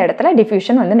வந்து இந்த இடத்துல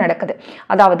டிஃப்யூஷன் வந்து நடக்குது.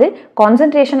 அதாவது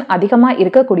கான்சன்ட்ரேஷன் அதிகமா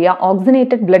இருக்கக்கூடிய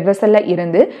ஆக்சிஜனேட்டட் பிளட் வெசல்ல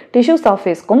இருந்து டிஷ்யூ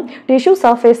சர்ஃபேஸ்க்கும், டிஷ்யூ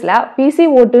சர்ஃபேஸ்ல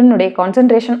PCO2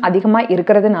 கான்சன்ட்ரேஷன் அதிகமா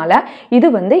இருக்கிறதுனால இது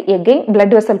வந்து எகெயின்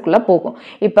பிளட் வெசல்குள்ள போகும்.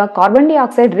 இப்ப carbon di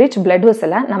oxide rich blood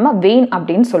வெசலை நம்ம வெயின்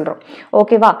அப்படின்னு சொல்றோம்.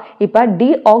 ஓகேவா? இப்ப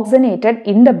டீஆக்சிஜனேட்டட்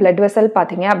இந்த பிளட் வெசல்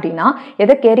பாத்தீங்க அப்படின்னா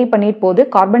எதை கேரி பண்ணிட்டு போகுது?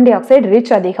 கார்பன் டை ஆக்சைடு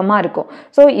ரிச் அதிகமா இருக்கும்.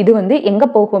 ஸோ இது வந்து எங்க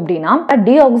போகும் அப்படின்னா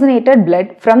டீஆக்சிஜனேட்டட்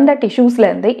பிளட் ஃப்ரம் த டிஷ்யூஸ்ல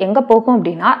இருந்து எங்க போகும்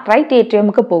அப்படின்னா ரைட்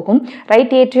ஏட்ரியமுக்கு போகும்.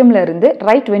 ரைட் ஏட்ரியம்ல இருந்து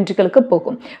ரைட் வென்ட்ரிக்கலுக்கு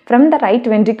போகும். ஃப்ரம் த ரைட்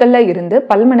வென்ட்ரிக்கல்ல இருந்து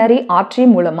பல்மனரி ஆர்டரி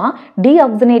மூலமா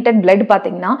டீஆக்சிஜனேட்டட் பிளட்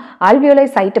பாத்தீங்கன்னா ஆல்வியோலை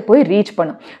சைட்டை போய் ரீச்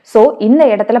பண்ணும். ஸோ இந்த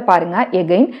இடத்துல பாருங்க,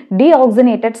 எகைன்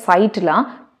டீஆக்சிஜனேட்டட் சைட்ல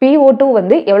PO2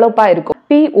 வந்து எவ்வளோப்பா இருக்கும்?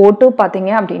 PO2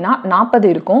 பாத்தீங்க அப்படின்னா 40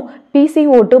 இருக்கும்.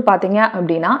 PCO2 பாத்தீங்க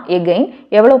அப்படின்னா எகைன்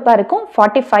எவ்வளோப்பா இருக்கும்?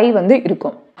 45 வந்து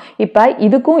இருக்கும். இப்ப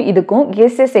இதுக்கும்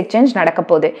கேசஸ் எக்ஸ்சேஞ்ச் நடக்க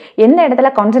போகுது. எந்த இடத்துல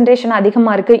கான்சன்ட்ரேஷன்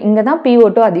அதிகமா இருக்கு? இங்க தான்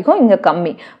PO2 அதிகம், இங்க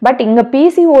கம்மி. பட் இங்க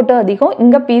PCO2 அதிகம்,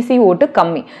 இங்க PCO2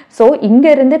 கம்மி. சோ இங்க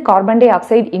இருந்து கார்பன் டை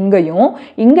ஆக்சைடு இங்கேயும்,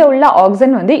 இங்க உள்ள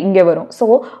ஆக்சிஜன் வந்து இங்க வரும். சோ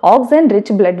ஆக்சிஜன்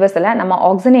ரிச் பிளட் வெசலை நம்ம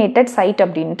ஆக்சிஜனேட்டட் சைட்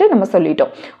அப்படின்ட்டு நம்ம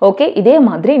சொல்லிட்டோம். ஓகே, இதே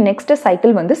மாதிரி நெக்ஸ்ட்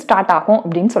சைக்கிள் வந்து ஸ்டார்ட் ஆகும்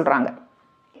அப்படின்னு சொல்றாங்க.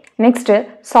 Next,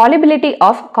 solubility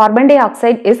of carbon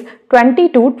dioxide is 20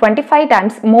 to 25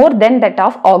 times more than that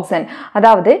of oxygen.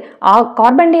 அதாவது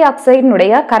கார்பன் டை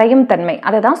ஆக்சைடினுடைய கரையும் தன்மை,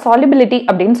 அதை தான் solubility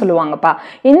அப்படின்னு சொல்லுவாங்கப்பா.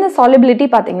 இந்த solubility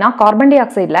பார்த்தீங்கன்னா கார்பன் டை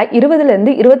ஆக்சைடில் 20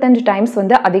 இருந்து 25 டைம்ஸ்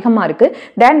வந்து அதிகமாக இருக்கு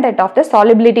than that of the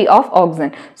solubility of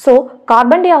oxygen. So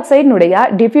carbon tie ஆக்சைடினுடைய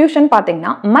diffusion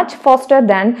பார்த்தீங்கன்னா much pastor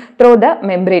than through the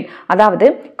membrane. அதாவது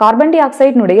கார்பன் டை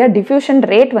ஆக்சைடினுடைய டிஃப்யூஷன்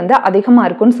ரேட் வந்து அதிகமாக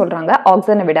இருக்குன்னு சொல்றாங்க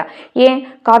ஆக்சிஜனை விட. ஏன்?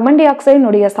 கார்பன் டை ஆக்சைடினுடைய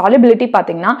solubility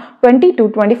பார்த்தீங்கன்னா 20 to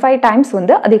 25 டைம்ஸ்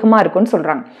வந்து அதிகமா இருக்குன்னு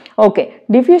சொல்றாங்க. Okay,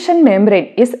 diffusion membrane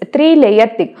is 3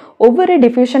 layer திக். ஒவ்வொரு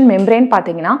டிஃப்யூஷன் மெம்பரேன்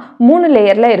பார்த்தீங்கன்னா 3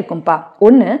 லேயர்ல இருக்கும்பா.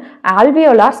 ஒன்னு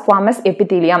ஆல்வியோலார் ஸ்குவாமஸ்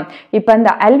எபிதீலியம். இப்போ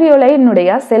இந்த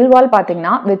ஆல்வியோலைனுடைய செல் வால்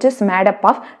பார்த்தீங்கன்னா which is made up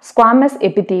of squamous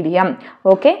epithelium.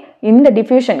 Okay, இந்த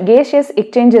டிஃப்யூஷன் gaseous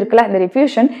exchange இருக்குல இந்த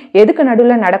டிஃப்யூஷன் எதுக்கு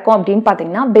நடுவுல நடக்கும் அப்படினு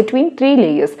பாத்தீங்கன்னா between 3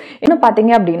 layers. இன்னும்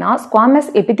பாத்தீங்க அப்படினா squamous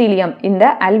epithelium இந்த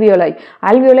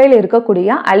alveoli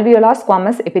இருக்கக்கூடிய alveolar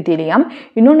squamous epithelium.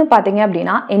 இன்னொன்னு பாத்தீங்க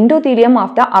அப்படினா endothelium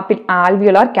of the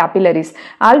alveolar capillaries.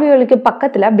 alveoliக்கு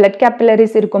பக்கத்துல blood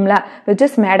capillaries இருக்கும்ல which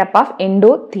is made up of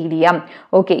endothelium.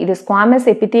 Okay, இது squamous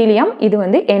epithelium, இது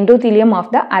வந்து endothelium of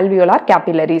the alveolar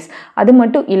capillaries. அது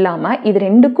மட்டும் இல்லாம இது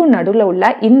ரெண்டுக்கும் நடுவுல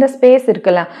உள்ள இந்த ஸ்பேஸ்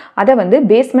இருக்குல்ல அத வந்து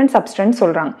பேஸ்மெண்ட் சப்ஸ்டன்ஸ்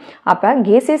சொல்றாங்க. அப்ப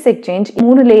gaseous exchange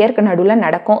 3 லேயருக்கு நடுவுல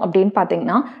நடக்கும் அப்படினு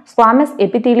பாத்தீங்கன்னா squamous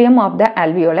epithelium of the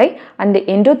alveoli and the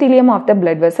endothelium of the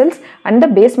blood vessels and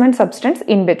the basement substance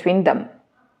in between them.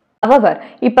 However,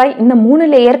 இப்ப இந்த 3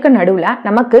 லேயருக்கு நடுவுல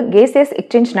நமக்கு gaseous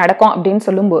exchange நடக்கும் அப்படினு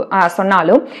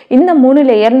சொன்னாலும் இந்த 3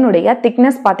 லேயர்னுடைய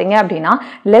thickness பாத்தீங்க அப்படினா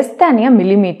less than a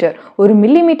millimeter, ஒரு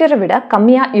மில்லிமீட்டரை விட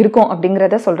கம்மியா இருக்கும்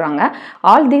அப்படிங்கறத சொல்றாங்க.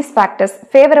 All these factors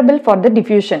favorable for the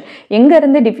diffusion. எங்க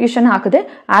இருந்து diffusion ஆகுது?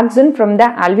 Oxygen from the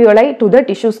alveoli to the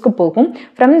tissuesக்கு போகும்.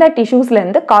 From the tissiesல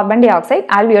இருந்து carbon dioxide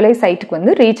alveoli siteக்கு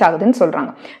வந்து reach ஆகுதுன்னு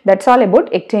சொல்றாங்க. That's all about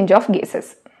exchange of gases.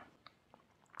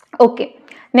 Okay.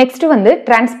 Next வந்து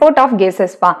transport of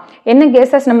gases பா. என்ன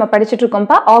gases நம்ம படிச்சிட்டு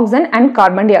இருக்கோம்ப்பா? Oxygen and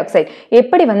carbon dioxide.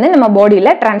 எப்படி வந்து நம்ம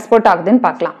பாடியில transport ஆகுதுன்னு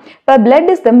பார்க்கலாம். இப்ப blood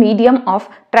is the medium of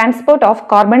transport of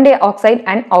carbon dioxide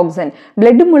and oxygen.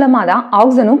 blood மூலமா தான்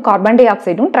ஆக்ஸிஜனும் கார்பன் டை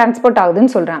ஆக்சைடும் transport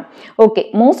ஆகுதுன்னு சொல்றாங்க. Okay,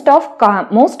 most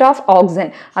of oxygen,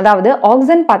 அதாவது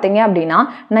ஆக்ஸிஜன் பாத்தீங்க அப்படின்னா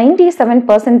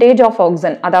 97% of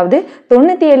oxygen, அதாவது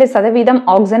 97%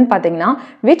 ஆக்ஸிஜன் பாத்தீங்கன்னா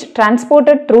which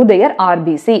transported through their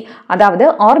RBC, அதாவது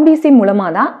RBC மூலமா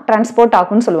தான் transport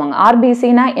ஆகும்னு சொல்லுவாங்க.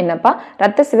 RBC னா என்னப்பா?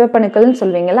 ரத்த சிவப்பணுக்கள்னு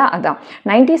சொல்வீங்களா அதான்.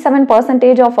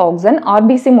 97% of oxygen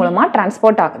RBC மூலமா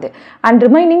transport ஆகுது. And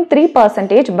remaining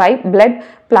 3% by blood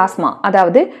plasma,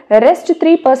 அதாவது rest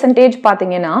 3%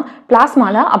 பாத்தீங்கன்னா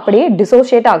பிளாஸ்மால அப்படியே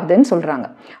dissociate ஆகுதுன்னு சொல்றாங்க.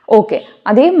 ஓகே,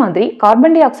 அதே மாதிரி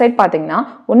கார்பன் டை ஆக்சைடு பாத்தீங்கன்னா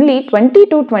only 20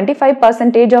 to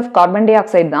 25% of carbon di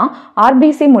oxide தான்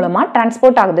RBC மூலமா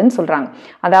டிரான்ஸ்போர்ட் ஆகுதுன்னு சொல்றாங்க.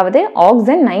 அதாவது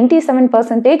ஆக்ஸிஜன்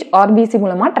 97% RBC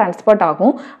மூலமா டிரான்ஸ்போர்ட்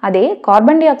ஆகும். அதே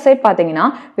கார்பன் டை ஆக்சைடு பாத்தீங்கன்னா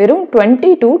வெறும்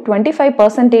 20 to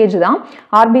 25% தான்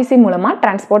RBC மூலமா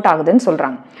டிரான்ஸ்போர்ட் ஆகுதுன்னு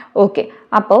சொல்றாங்க. ஓகே,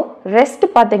 அப்போ ரெஸ்ட்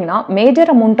பாத்தீங்கன்னா major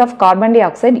amount of carbon di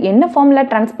oxide என்ன ஃபார்ம்ல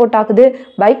டிரான்ஸ்போர்ட் ஆகுது?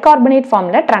 பைகார்பனேட்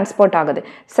ஃபார்ம்ல டிரான்ஸ்போர்ட் ஆகுது.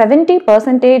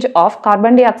 70% ஆஃப்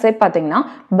கார்பன் டை ஆக்சைடு பாத்தீங்கன்னா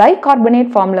பைகார்பனேட்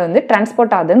ஃபார்ம்ல வந்து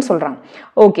டிரான்ஸ்போர்ட் ஆகுதுன்னு சொல்றாங்க.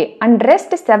 Okay, and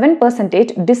rest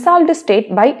 7% dissolved state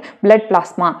by blood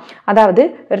plasma, அதாவது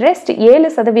ரெஸ்ட்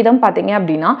 7% பாத்தீங்க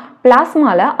அப்படின்னா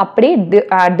பிளாஸ்மால அப்படியே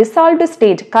டிசால்வ்டு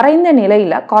ஸ்டேட் கரைந்த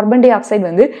நிலையில கார்பன் டை ஆக்சைடு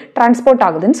வந்து டிரான்ஸ்போர்ட்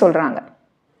ஆகுதுன்னு சொல்றாங்க.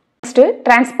 Next,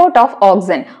 transport of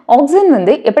oxygen. Oxygen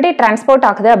வந்து எப்படி transport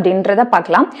ஆகுது அப்படின்றத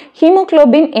பார்க்கலாம்.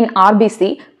 Hemoglobin in RBC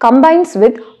combines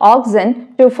with oxygen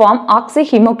to form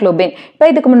oxyhemoglobin. இப்போ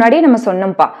இதுக்கு முன்னாடி நம்ம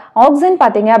சொன்னோம்ப்பா, ஆக்சிஜன்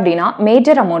பாத்தீங்க அப்படின்னா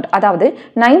மேஜர் அமௌண்ட், அதாவது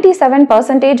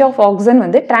 97% of oxygen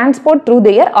வந்து transport through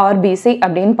their RBC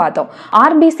அப்படின்னு பார்த்தோம்.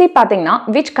 RBC பாத்தீங்கன்னா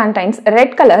which contains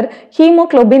red color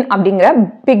hemoglobin அப்படிங்கிற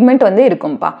பிக்மெண்ட் வந்து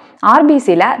இருக்கும்பா.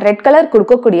 RBCல ரெட் கலர்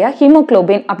கொடுக்கக்கூடிய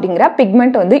ஹீமோகுளோபின் அப்படிங்கிற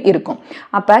பிக்மெண்ட் வந்து இருக்கும்.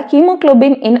 அப்ப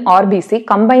haemoglobin in RBC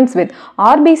combines with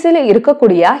RBCல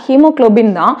இருக்கக்கூடிய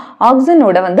ஹீமோகுளோபின் தான்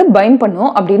ஆக்சிஜனோட வந்து பைண்ட்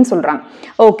பண்ணும் அப்படின்னு சொல்றாங்க.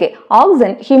 ஓகே,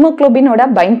 ஆக்சிஜன் ஹீமோகுளோபினோட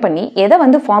பைண்ட் பண்ணி எதை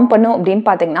வந்து ஃபார்ம் பண்ணும் அப்படின்னு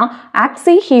பாத்தீங்கன்னா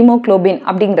ஆக்சிஹீமோகுளோபின்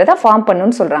அப்படிங்கறத ஃபார்ம்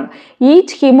பண்ணும்னு சொல்றாங்க.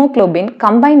 Each haemoglobin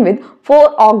combine with 4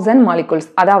 oxygen molecules,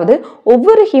 அதாவது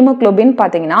ஒவ்வொரு ஹீமோகுளோபின்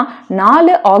பாத்தீங்கன்னா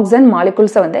 4 ஆக்சிஜன்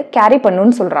மாலிகூல்ஸ் வந்து கேரி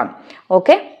பண்ணும்னு சொல்றாங்க.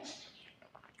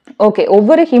 ஓகே,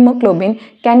 ஒவ்வொரு haemoglobin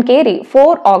can carry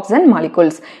 4 oxygen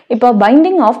molecules. இப்போ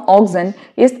binding of oxygen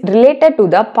is related to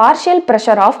the partial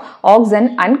pressure of oxygen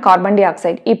and carbon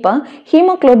dioxide. இப்போ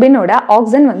ஹீமோகுளோபினோட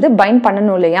ஆக்சிஜன் வந்து பைண்ட்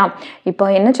பண்ணணும் இல்லையா? இப்போ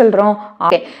என்ன சொல்றோம்?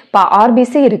 இப்போ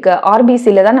RBC இருக்கு,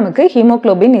 RBCல தான் நமக்கு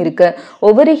ஹீமோகுளோபின் இருக்கு.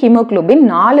 ஒவ்வொரு ஹீமோகுளோபின்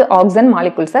 4 ஆக்சிஜன்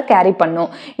மாலிகூல்ஸை கேரி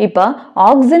பண்ணும். இப்போ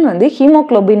ஆக்சிஜன் வந்து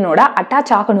ஹீமோகுளோபினோட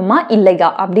அட்டாச் ஆகணுமா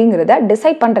இல்லையா அப்படிங்கறத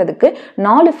டிசைட் பண்றதுக்கு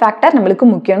 4 ஃபேக்டர் நம்மளுக்கு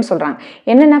முக்கியம்னு சொல்றாங்க.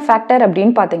 என்னென்ன ஃபேக்டர்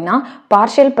அப்படின்னு பாத்தீங்கன்னா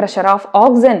partial pressure of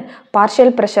oxygen, partial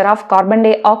pressure of carbon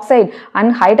dioxide and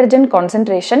hydrogen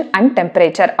concentration and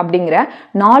temperature அப்படிங்கிற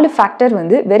 4 ஃபேக்டர்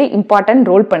வந்து வெரி இம்பார்ட்டன்ட்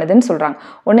ரோல் பண்ணுதுன்னு சொல்றாங்க.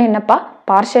 ஒன்னு என்னப்பா?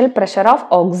 partial pressure of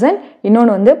oxygen,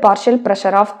 இன்னொன்னு வந்து partial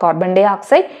pressure of carbon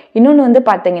dioxide, இன்னொன்னு வந்து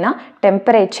பாத்தீங்கன்னா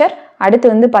temperature அடுத்து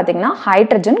வந்து பார்த்தீங்கன்னா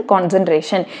ஹைட்ரஜன்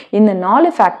கான்சன்ட்ரேஷன். இந்த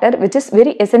 4 factor which is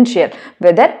very essential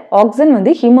whether oxygen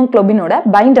வந்து ஹீமோகுளோபினோட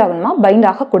பைண்ட் ஆகணுமா பைண்ட்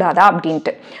ஆகக்கூடாதா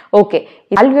அப்படின்ட்டு. ஓகே,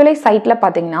 ஆல்வியோலை சைட்ல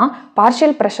பார்த்தீங்கன்னா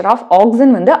பார்ஷியல் ப்ரெஷர் ஆஃப்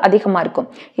ஆக்சிஜன் வந்து அதிகமாக இருக்கும்.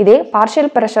 இதே partial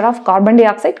pressure of carbon di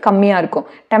oxide கம்மியாக இருக்கும்,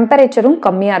 டெம்பரேச்சரும்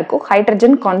கம்மியாக இருக்கும்,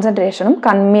 ஹைட்ரஜன் கான்சன்ட்ரேஷனும்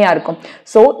கம்மியாக இருக்கும்.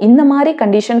 ஸோ இந்த மாதிரி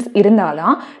கண்டிஷன்ஸ் இருந்தால்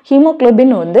தான்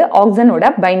ஹீமோகுளோபின் வந்து ஆக்சிஜனோட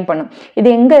பைண்ட் பண்ணும். இது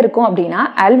எங்கே இருக்கும் அப்படின்னா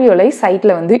ஆல்வியோலை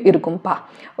சைட்ல வந்து இருக்கும்பா.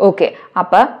 ஓகே,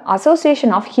 அப்போ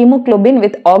association of haemoglobin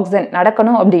with oxygen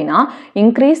நடக்கணும் அப்படின்னா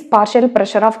increase partial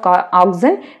pressure of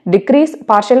oxygen, degrees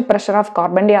partial pressure of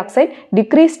carbon di oxide,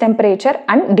 degrees temperature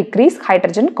and degrees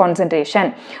hydrogen concentration.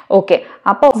 Okay,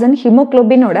 அப்போ ஆக்சிஜன்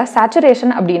ஹீமோகுளோபினோட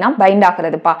சேச்சுரேஷன் அப்படின்னா பைண்ட்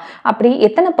ஆகுறதுப்பா. அப்படி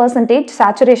எத்தனை பர்சன்டேஜ்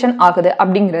சேச்சுரேஷன் ஆகுது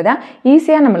அப்படிங்கிறத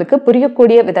ஈஸியாக நம்மளுக்கு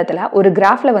புரியக்கூடிய விதத்தில் ஒரு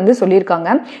கிராஃப்ல வந்து சொல்லியிருக்காங்க.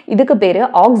 இதுக்கு பேர்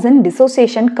ஆக்சிஜன்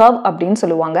டிசோசியேஷன் கர்வ் அப்படின்னு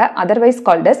சொல்லுவாங்க, otherwise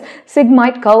called as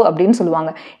sigmoid curve அப்படின்னு சொல்லுவாங்க.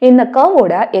 இந்த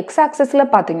கர்வோட எக்ஸ் ஆக்சிஸ்ல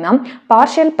பார்த்தீங்கன்னா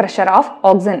partial pressure of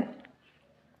oxygen.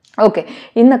 Okay,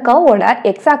 இந்த கர்வோட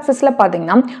எக்ஸ் ஆக்சிஸ்ல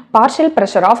பார்த்தீங்கன்னா பார்ஷியல்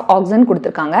ப்ரெஷர் ஆஃப் ஆக்சிஜன்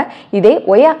கொடுத்துருக்காங்க. இதே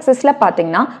ஒய் ஆக்சிஸ்ல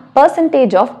பார்த்தீங்கன்னா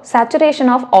percentage of saturation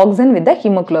of oxygen with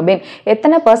haemoglobin,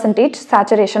 எத்தனை பர்சன்டேஜ்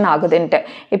சேச்சுரேஷன் ஆகுதுன்ட்டு.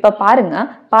 இப்போ பாருங்க,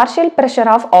 பார்ஷியல் ப்ரெஷர்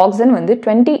ஆஃப் ஆக்சிஜன் வந்து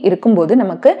 20 இருக்கும்போது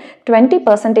நமக்கு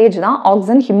 20% தான்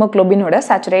ஆக்சிஜன் ஹீமோகுளோபினோட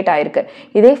சேச்சுரேட் ஆயிருக்கு.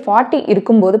 இதே 40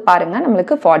 இருக்கும்போது பாருங்க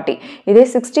நம்மளுக்கு 40, இதே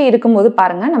 60 இருக்கும்போது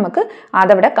பாருங்க நமக்கு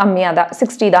அதை விட கம்மியாக தான்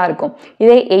 60 தான் இருக்கும்.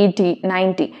 இதே 80,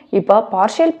 90, இப்போ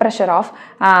பார்ஷியல் ப்ரெஷர் ஆஃப்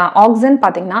ஆக்சிஜன்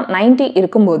பார்த்தீங்கன்னா 90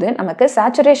 இருக்கும்போது நமக்கு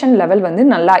சேச்சுரேஷன் லெவல் வந்து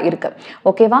நல்லா இருக்கு.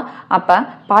 ஓகேவா? அப்போ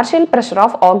பார்ஷியல் ப்ரெஷர்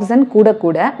ஆஃப் ஆக்சிஜன் கூட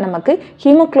கூட நமக்கு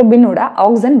ஹீமோகுளோபினோட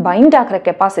ஆக்சிஜன் பைண்ட் ஆகிற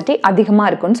கெப்பாசிட்டி அதிகமாக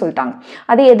இருக்குன்னு சொல்லிட்டாங்க.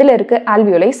 அது எதில் இருக்கு?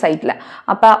 ஆல்வியோலை சைட்ல.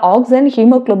 அப்போ ஆக்சிஜன்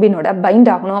ஹீமோகுளோபினோட பைண்ட்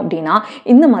ஆகணும் அப்படின்னா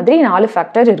இந்த மாதிரி 4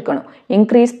 ஃபேக்டர் இருக்கணும்.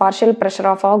 Increase partial pressure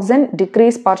of oxygen,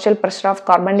 degrees partial pressure of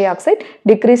carbon di oxide,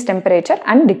 degrees temperature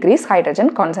and degrees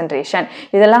hydrogen concentration.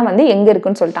 இதெல்லாம் வந்து எங்க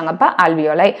இருக்குன்னு சொல்லிட்டாங்க. அப்போ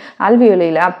alveoli. ஆல்வியோலையில்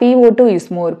PO2 is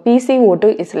more, PCO2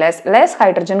 is less, less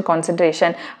hydrogen concentration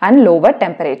and lower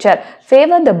temperature.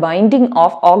 Favor the binding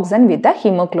of oxygen with the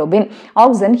hemoglobin.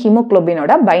 Oxygen hemoglobin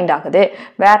oda bind ஆகுது.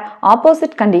 Where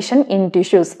opposite condition in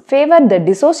tissues favor the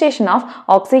dissociation of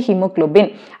oxyhemoglobin.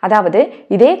 அதாவது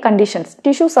இதே conditions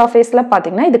tissue surfaceல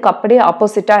பாத்தீங்கன்னா இதுக்கு அப்படியே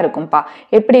ஆப்போசிட்டா இருக்கும்பா.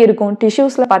 எப்படி இருக்கும்?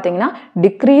 டிஷ்யூஸ்ல பாத்தீங்கன்னா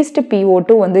decreased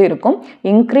PO2 வந்து இருக்கும்,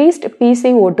 increased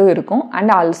PCO2 இருக்கும் and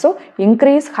also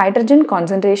increased hydrogen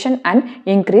concentration and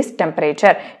increased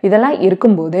temperature. இதெல்லாம்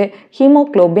இருக்கும்போது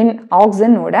ஹீமோகுளோபின்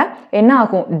ஆக்சிஜனோட என்ன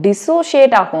ஆகும்?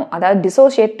 டிசோசியேட் ஆகும். அதாவது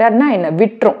டிசோசியேட்டட்னா என்ன?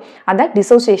 விட்டுரும். அத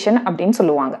டிசோசியேஷன் அப்படின்னு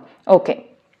சொல்லுவாங்க. ஓகே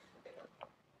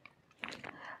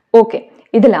ஓகே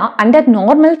இதுல அண்டர்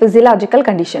நார்மல் பிசியலாஜிக்கல்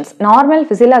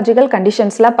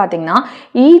கண்டிஷன்ஸ்ல பாத்தீங்கன்னா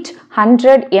each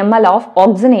 100 ml of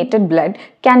oxygenated blood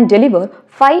can deliver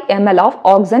 5 ml of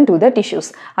oxygen to the tissues.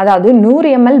 அதாவது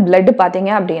 100 ml blood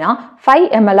பாத்தீங்க அப்படின்னா 5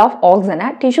 ml of oxygen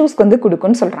tissuesக்கு வந்து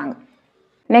கொடுக்குன்னு சொல்றாங்க.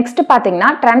 நெக்ஸ்ட் பாத்தீங்கன்னா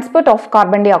transport of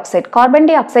carbon di oxide. Carbon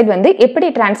di oxide வந்து எப்படி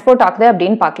டிரான்ஸ்போர்ட் ஆகுது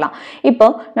அப்படின்னு பார்க்கலாம். இப்போ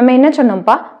நம்ம என்ன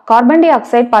சொன்னோம்ப்பா? கார்பன் டை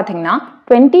ஆக்சைடு பாத்தீங்கன்னா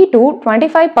 20 to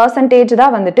 25%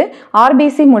 தான் வந்துட்டு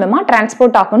ஆர்பிசி மூலமா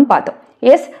டிரான்ஸ்போர்ட் ஆகும்னு பார்த்தோம்.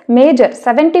 S, major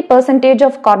 70%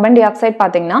 of carbon di oxide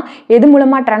பார்த்தீங்கன்னா எது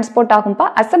மூலமா டிரான்ஸ்போர்ட் ஆகும்பா?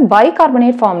 அஸ் அ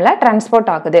பைகார்பனேட் ஃபார்ம்ல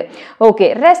டிரான்ஸ்போர்ட் ஆகுது. ஓகே,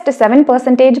 ரெஸ்ட்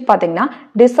 7% பார்த்தீங்கன்னா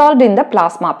டிசால்வ்ட் இன் த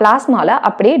பிளாஸ்மால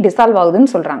அப்படியே டிசால்வ்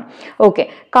ஆகுதுன்னு சொல்றாங்க. Okay,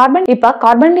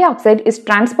 carbon di oxide is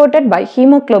transported by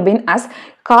haemoglobin as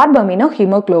carbamino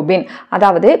haemoglobin.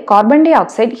 அதாவது கார்பன் டை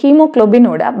ஆக்சைடு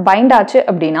ஹீமோகுளோபினோட பைண்ட் ஆச்சு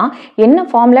அப்படின்னா என்ன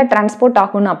ஃபார்ம்ல டிரான்ஸ்போர்ட்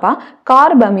ஆகும்னாப்பா?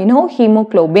 கார்பமினோ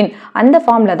ஹீமோகுளோபின் அந்த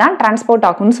ஃபார்ம்ல தான் டிரான்ஸ்போர்ட்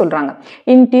ஆகும்னு சொல்றாங்க.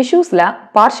 இன் டிஷ்யூஸ்ல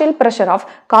partial pressure of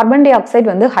carbon di oxide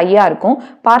வந்து ஹையா இருக்கும்,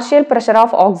 பார்ஷியல் ப்ரெஷர்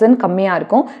ஆஃப் ஆக்சிஜன் கம்மியா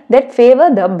இருக்கும். That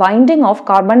favour the binding of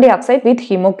carbon di oxide with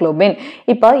haemoglobin.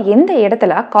 இப்போ எந்த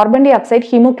இடத்துல கார்பன் டை ஆக்சைடு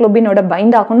ஹீமோகுளோபினோட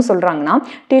பைண்ட் ஆகும்னு சொல்றாங்கன்னா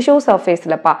டிஷ்யூ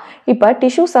சர்ஃபேஸ்லப்பா. இப்போ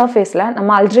டிஷ்யூ சர்ஃபேஸ்ல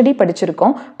நம்ம ஆல்ரெடி படிச்சிருக்கோம்.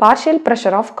 Partial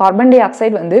pressure of carbon di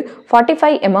oxide வந்து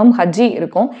 45 mmHg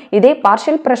இருக்கும். இதே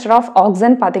பார்ஷியல் பிரஷர் ஆஃப்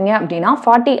ஆக்சிஜன் பாத்தீங்க அப்படின்னா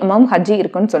 40 mmHg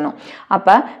இருக்குன்னு சொன்னோம்.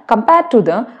 அப்ப compare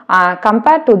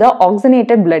to the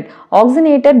oxygenated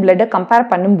blood compare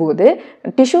பண்ணும்போது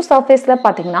டிஷ்யூ சர்ஃபேஸ்ல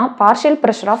பாத்தீங்கன்னா partial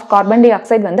pressure of carbon di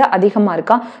oxide வந்து அதிகமா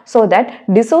இருக்கா. So that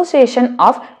dissociation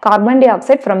of carbon di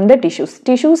oxide from the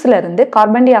டிஷ்யூஸ்ல இருந்து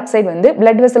கார்பன் டை ஆக்சைடு வந்து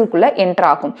பிளட் வெசல்குள்ள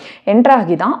என்டர்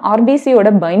ஆகி தான்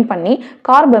ஆர்பிசியோட பைண்ட் பண்ணி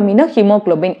கார்பமினோ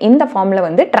ஹீமோகுளோபின் இந்த ஃபார்ம்ல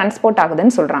வந்து டிரான்ஸ்போர்ட்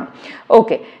ஆகுதுன்னு சொல்றாங்க.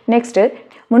 ஓகே, நெக்ஸ்ட்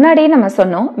முன்னாடியே நம்ம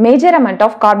சொன்னோம் major amount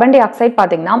of carbon di oxide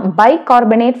பார்த்தீங்கன்னா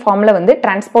பைகார்பனேட் ஃபார்ம்ல வந்து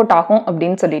டிரான்ஸ்போர்ட் ஆகும்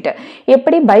அப்படின்னு சொல்லிட்டு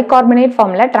எப்படி பைகார்பனேட்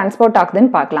ஃபார்ம்ல டிரான்ஸ்போர்ட்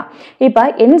ஆகுதுன்னு பார்க்கலாம். இப்போ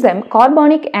enzyme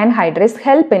carbonic anhydrous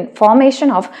help in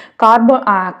formation of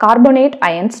carbonate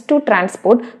ions to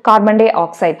transport carbon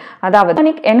dioxide. அதாவது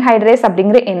கார்பானிக் anhydrous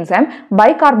அப்படிங்கிற என்சைம்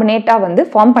பைகார்பனேட்டா வந்து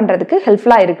ஃபார்ம் பண்றதுக்கு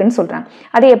ஹெல்ப்ஃபுல்லா இருக்குன்னு சொல்றாங்க.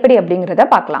 அது எப்படி அப்படிங்கிறத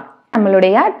பார்க்கலாம்.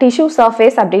 நம்மளுடைய டிஷ்யூ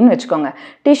சர்ஃபேஸ் அப்படின்னு வச்சுக்கோங்க.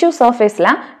 டிஷ்யூ சர்ஃபேஸ்ல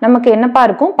நமக்கு என்னப்பா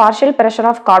இருக்கும்? Partial pressure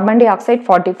of carbon di oxide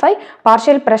 45,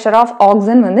 partial pressure of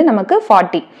oxygen வந்து நமக்கு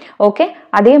 40. ஓகே,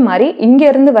 அதே மாதிரி இங்க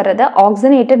இருந்து வர்றது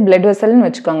ஆக்சிஜனேட்டட் பிளட் வெசல்னு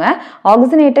வச்சுக்கோங்க.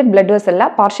 Oxygenated blood வெசல்ல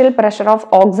partial pressure of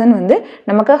oxygen வந்து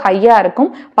நமக்கு ஹையா இருக்கும்.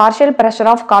 Partial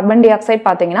pressure of carbon di oxide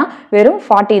பார்த்தீங்கன்னா வெறும்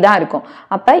 40 தான் இருக்கும்.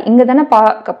 அப்ப இங்க தானே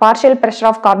partial pressure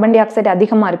of carbon di oxide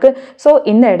அதிகமா இருக்கு. ஸோ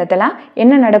இந்த இடத்துல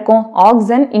என்ன நடக்கும்?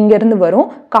 ஆக்சிஜன் இங்க இருந்து வரும்,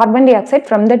 carbon di oxide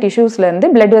from the டிஷ்யூஸ்ல இருந்து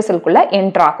பிளட் வெசல்குள்ள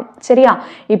என்டர் ஆகும். சரியா?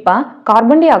 இப்ப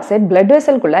carbon di oxide blood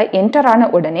வெசல்குள்ள enter ஆன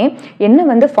உடனே என்ன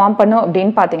வந்து ஃபார்ம் பண்ணும்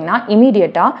அப்படின்னு பாத்தீங்கன்னா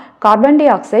இமீடியட்டா carbon di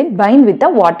oxide find with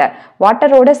water.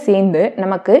 வாட்டரோட சேர்ந்து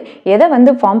நமக்கு எதை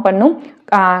வந்து ஃபார்ம் பண்ணும்?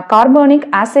 கார்பானிக்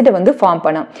ஆசிட் வந்து ஃபார்ம்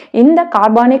பண்ணும். இந்த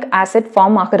கார்பானிக் ஆசிட்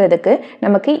ஃபார்ம் ஆகிறதுக்கு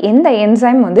நமக்கு எந்த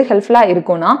என்சைம் வந்து ஹெல்ப்ஃபுல்லா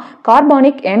இருக்கும்னா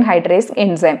கார்பானிக் anhydrous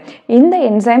என்சைம். இந்த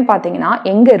என்சைம் பார்த்தீங்கன்னா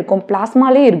எங்க இருக்கும்?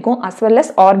 பிளாஸ்மாலே இருக்கும், அஸ் வெல்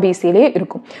அஸ் ஆர்பிசிலே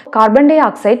இருக்கும். கார்பன் டை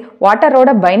ஆக்சைடு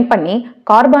வாட்டரோட பைண்ட் பண்ணி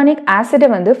கார்பானிக் ஆசிடை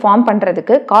வந்து ஃபார்ம்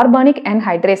பண்றதுக்கு கார்பானிக்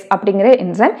anhydrous அப்படிங்கிற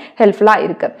என்சைம் ஹெல்ப்ஃபுல்லா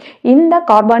இருக்கு. இந்த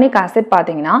கார்பானிக் ஆசிட்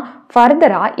பார்த்தீங்கன்னா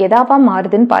ஃபர்தரா எதாவா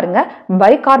மாறுதுன்னு பாருங்க,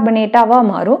 பைகார்பனேட்டாவா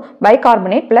மாறும்.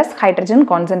 Bicarbonate plus hydrogen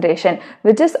concentration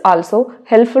which is also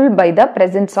helpful by the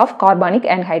presence of carbonic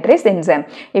anhydrous enzyme.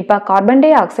 இப்போ carbon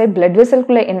di oxide blood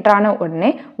வெசல்குள்ள enter ஆன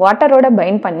உடனே வாட்டரோட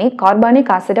பைண்ட் பண்ணி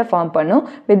கார்பானிக் ஆசிடை ஃபார்ம் பண்ணும்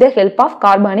with the help of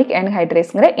carbonic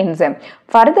anhydrousங்கிற enzyme.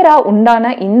 ஃபர்தரா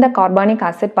உண்டான இந்த கார்பானிக்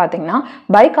ஆசிட் பார்த்தீங்கன்னா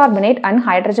பைகார்பனேட் அண்ட்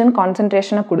ஹைட்ரஜன்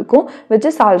கான்சன்ட்ரேஷனை கொடுக்கும் which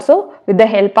is also with the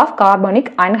help of carbonic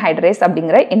anhydrous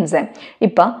அப்படிங்கிற என்சைம்.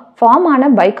 இப்போ ஃபார்ம் ஆன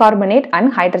பைகார்பனேட்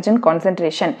அண்ட் ஹைட்ரஜன்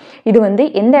கான்சன்ட்ரேஷன் இது வந்து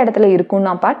எந்த இடத்துல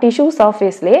இருக்கும்னாப்பா டிஷ்யூ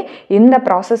சர்ஃபேஸ்லேயே இந்த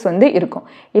ப்ராசஸ் வந்து இருக்கும்.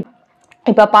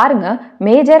 இப்போ பாருங்க,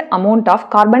 major amount of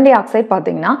carbon di oxide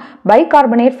பார்த்தீங்கன்னா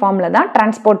பைகார்பனேட் ஃபார்ம்ல தான்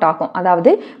டிரான்ஸ்போர்ட் ஆகும்.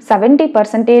 அதாவது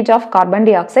 70% ஆஃப் கார்பன்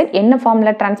டை ஆக்சைடு என்ன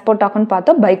ஃபார்ம்ல டிரான்ஸ்போர்ட் ஆகும்னு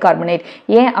பார்த்தோம்? பைகார்பனேட்.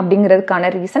 ஏன் அப்படிங்கிறதுக்கான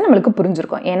ரீசன் நம்மளுக்கு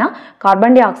புரிஞ்சிருக்கும். ஏன்னா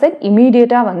கார்பன் டை ஆக்சைடு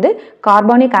இமீடியட்டா வந்து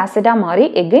கார்பானிக் ஆசிடா மாறி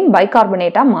எகெயின்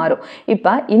பைகார்பனேட்டா மாறும்.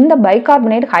 இப்போ இந்த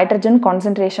பைகார்பனேட் ஹைட்ரஜன்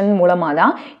கான்சன்ட்ரேஷன் மூலமா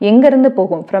தான் எங்க இருந்து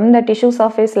போகும்? ஃப்ரம் த டிஷ்யூ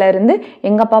சர்ஃபேஸ்ல இருந்து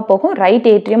எங்கப்பா போகும்? Right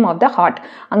atrium of the heart.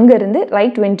 அங்க இருந்து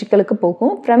ரைட் வென்ட்ரிக்கலுக்கு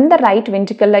போகும். ஃப்ரம் த ரைட்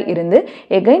வென்ட்ரிக்கல்ல இருந்து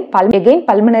எகைன்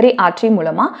பல்மனரி ஆர்டரி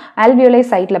மூலமா ஆல்வியோலை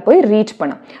சைட்ல போய் ரீச்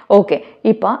பண்ணும். ஓகே,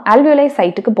 இப்போ ஆல்வியோலை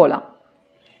சைட்டுக்கு போலாம்.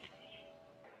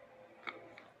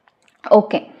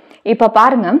 ஓகே, இப்போ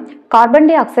பாருங்க, கார்பன்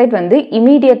டை ஆக்சைடு வந்து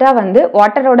இமீடியட்டா வந்து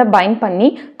வாட்டரோட பைண்ட் பண்ணி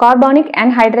கார்பானிக்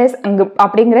anhydrous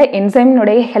அப்படிங்கிற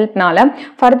என்சைமினுடைய ஹெல்ப்னால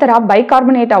ஃபர்தரா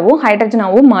பைகார்பனேட்டாவும்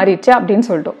ஹைட்ரஜனாவும் மாறிடுச்சு அப்படின்னு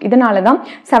சொல்லிட்டோம். இதனால தான்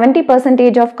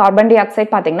 70% ஆஃப் கார்பன் டை ஆக்சைடு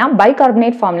பார்த்தீங்கன்னா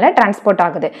பைகார்பனேட் ஃபார்ம்ல டிரான்ஸ்போர்ட்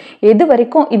ஆகுது. எது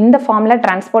வரைக்கும் இந்த ஃபார்ம்ல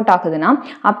டிரான்ஸ்போர்ட் ஆகுதுன்னா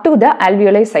up to the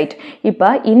alveoli side.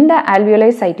 இப்போ இந்த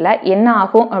ஆல்வியோலை சைட்ல என்ன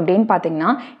ஆகும் அப்படின்னு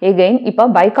பார்த்தீங்கன்னா எகெயின் இப்போ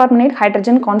பைகார்பனேட்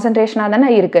ஹைட்ரஜன் கான்சன்ட்ரேஷனா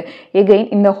தானே இருக்கு. எகெயின்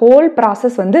இந்த ஹோல்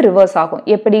ப்ராசஸ் வந்து ரிவர்ஸ் ஆகும்.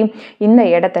 எப்படி? இந்த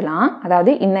இடத்துல,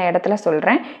 அதாவது இந்த இடத்துல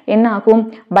சொல்றேன், என்ன ஆகும்?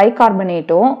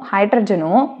 பைகார்பனேட்டும்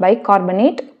ஹைட்ரஜனும்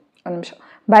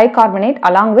பைகார்பனேட்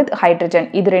அலாங் வித் ஹைட்ரஜன்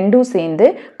இது ரெண்டும் சேர்ந்து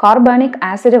கார்பானிக்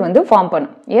ஆசிட் வந்து ஃபார்ம்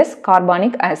பண்ணும். S,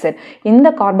 carbonic acid. இந்த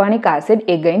carbonic acid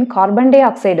again carbon tie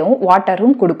ஆக்சைடும்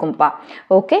வாட்டரும் கொடுக்கும்பா.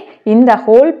 Okay, இந்த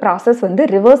ஹோல் ப்ராசஸ் வந்து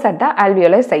reverse at the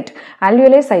alveoli side.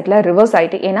 Alveoli சைட்ல ரிவர்ஸ்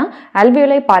ஆயிட்டு, ஏன்னா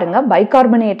ஆல்வியோலை பாருங்க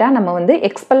பைகார்பனேட்டா நம்ம வந்து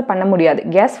எக்ஸ்பெல் பண்ண முடியாது,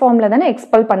 கேஸ் ஃபார்ம்ல தானே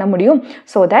எக்ஸ்பெல் பண்ண முடியும்.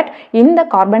 ஸோ தட் இந்த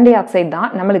கார்பன் டை ஆக்சைடு தான்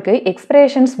நம்மளுக்கு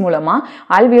எக்ஸ்பிரேஷன்ஸ் மூலமா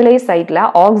ஆல்வியோலை சைட்ல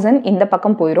ஆக்சிஜன் இந்த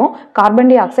பக்கம் போயிடும்,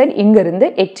 கார்பன் டை ஆக்சைடு இங்க இருந்து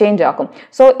எக்ஸ்சேஞ்ச் ஆகும்.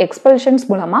 சோ எக்ஸ்பல்ஷன்ஸ்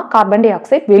மூலமா கார்பன் டை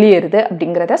ஆக்சைடு வெளியேறுது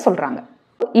அப்படிங்கறத சொல்றாங்க.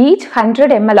 each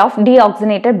 100 ml of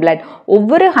deoxygenated blood,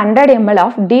 ஒவ்வொரு 100 ml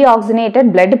of deoxygenated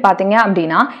blood பாத்தீங்க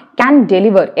அப்படின்னா can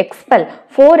deliver expel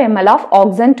 4 ml of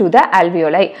oxygen to the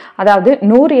alveoli. அதாவது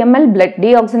 100 ml blood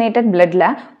deoxygenated bloodல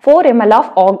 4 ml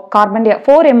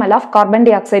of carbon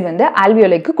dioxide வந்து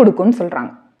alveoli-க்கு கொடுக்கும்னு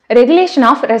சொல்றாங்க. Regulation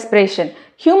of respiration.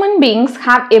 Human beings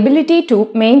have ability to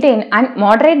maintain and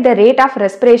moderate the rate of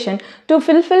respiration to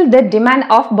fulfill the demand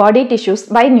of body tissues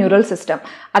by neural system.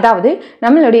 அதாவது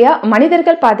நம்மளுடைய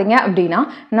மனிதர்கள் பாத்தீங்க அப்படின்னா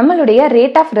நம்மளுடைய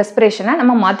rate of ரெஸ்பிரேஷனை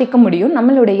நம்ம மாத்திக்க முடியும்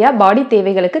நம்மளுடைய பாடி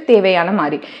தேவைகளுக்கு தேவையான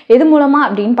மாதிரி. எது மூலமா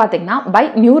அப்படின்னு பாத்தீங்கன்னா பை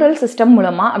நியூரல் சிஸ்டம்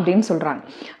மூலமா அப்படின்னு சொல்றாங்க.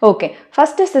 ஓகே,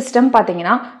 ஃபர்ஸ்ட் சிஸ்டம்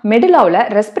பாத்தீங்கன்னா மெடுலாவுல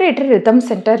ரெஸ்பிரேட்டரி ரிதம்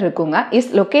சென்டர் இருக்குங்க.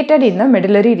 Is located in the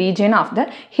medullary region of the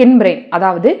hind brain.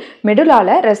 அதாவது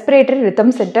மெடுலால ரெஸ்பிரேட்டரி ரிதம்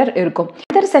சென்டர் இருக்கும்.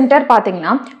 அதர் center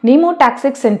பாத்தீங்கன்னா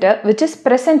pneumotaxic center which is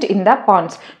present in the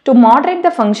pons to moderate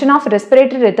the function of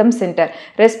respiratory rhythm center.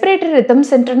 Respiratory rhythm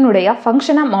center உடைய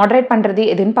ஃபங்க்ஷனை moderate பண்றது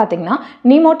எதுன்னு பாத்தீங்கன்னா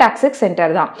pneumotaxic center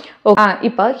தான்.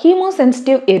 இப்போ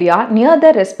hemosensitive area near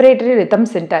the respiratory rhythm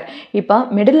center. இப்போ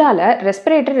மெடுலால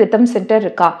respiratory rhythm center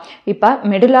இருக்கா? இப்போ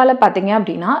மெடுலால பாத்தீங்க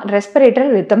அப்படின்னா respiratory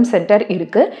rhythm center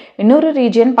இருக்கு. இன்னொரு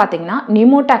region பாத்தீங்கன்னா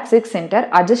pneumotaxic center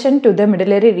adjacent to the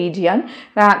medullary region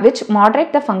which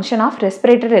moderate the function of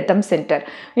respiratory rhythm center.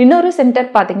 இன்னொரு center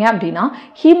பாத்தீங்க அப்படின்னா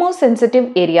hemosensitive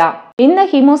area. இந்த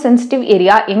hemosensitive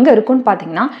area எங்க இருக்குன்னு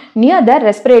பாத்தீங்கன்னா near the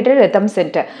respiratory rhythm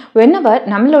center. Whenever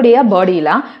நம்மளுடைய பாடியில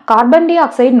கார்பன் டை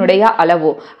ஆக்சைடுடைய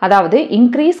அளவு, அதாவது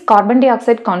increase carbon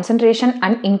dioxide concentration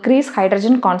and increase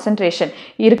hydrogen concentration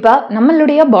இருப்ப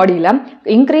நம்மளுடைய பாடியில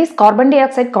increase carbon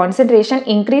dioxide concentration,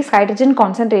 increase hydrogen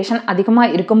concentration அதிகமா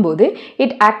இருக்கும்போது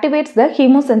it activates the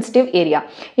hemosensitive area.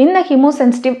 இந்த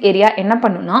hemosensitive area என்ன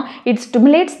பண்ணுனா it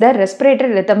stimulates the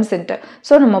respiratory rhythm center.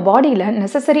 So நம்ம பாடியில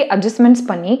necessary adjustments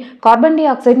பண்ணி கார்பன் டை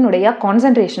ஆக்சைடுடைய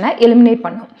கான்சன்ட்ரேஷனை எலிமினேட்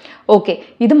பண்ணும். ஓகே,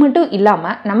 இது மட்டும்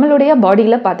இல்லாம நம்மளுடைய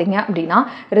பாடியில பாத்தீங்க அப்படின்னா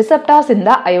ரிசெப்டார்ஸ் இன்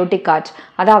தி அயோட்டிக் ஆர்ச்,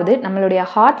 அதாவது நம்மளுடைய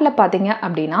ஹார்ட்ல பாத்தீங்க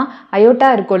அப்படின்னா அயோட்டா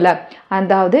இருக்கும்ல,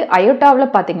 அதாவது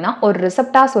அயோட்டாவில் பாத்தீங்கன்னா ஒரு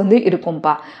ரிசெப்டார்ஸ் வந்து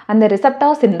இருக்கும்பா. அந்த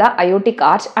receptors in the aortic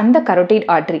arch and the carotid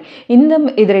artery,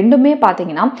 இது ரெண்டுமே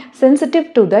பாத்தீங்கன்னா sensitive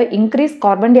to the increase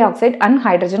carbon di oxide and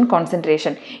hydrogen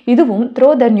concentration. இதுவும்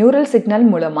த்ரூ தி நியூரல் சிக்னல்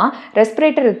மூலமா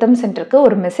ரெஸ்பிரேட்டரி ரிதம் சென்டருக்கு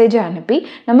ஒரு மெசேஜை அனுப்பி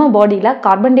நம்ம பாடியில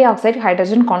carbon di oxide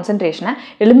hydrogen கான்சன்ட்ரேஷனை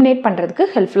eliminate பண்றதுக்கு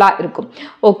ஹெல்ப்ஃபுல்லா இருக்கும்.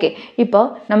 ஓகே, இப்போ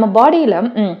நம்ம பாடியில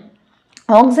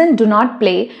oxygen do not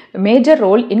play major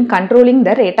role in controlling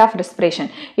the rate of respiration.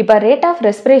 இப்போ rate of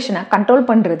respiration கண்ட்ரோல்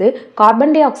பண்றது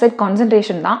கார்பன் டை ஆக்சைடு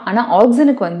கான்சன்ட்ரேஷன் தான். ஆனா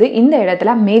ஆக்சிஜனுக்கு வந்து இந்த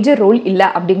இடத்துல மேஜர் ரோல்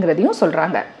இல்ல அப்படிங்கறதையும்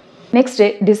சொல்றாங்க. Next,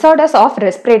 disorders of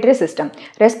respiratory system.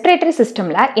 Respiratory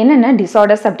சிஸ்டம்ல என்னென்ன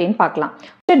டிசார்டர்ஸ் அப்படின்னு பார்க்கலாம்.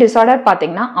 டிசார்டர்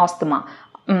பாத்தீங்கன்னா ஆஸ்துமா.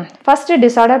 ஃபர்ஸ்ட்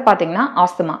டிசார்டர் பாத்தீங்கன்னா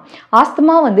ஆஸ்துமா.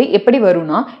 ஆஸ்துமா வந்து எப்படி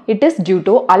வரும்னா it is due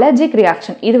to allergic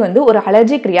reaction. இது வந்து ஒரு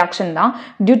அலர்ஜிக் ரியாக்ஷன் தான்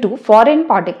due to foreign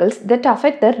particles that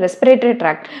affect the respiratory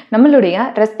tract. நம்மளுடைய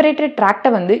ரெஸ்பிரேட்டரி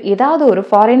ட்ராக்டை வந்து ஏதாவது ஒரு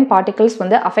ஃபாரின் பார்ட்டிகல்ஸ்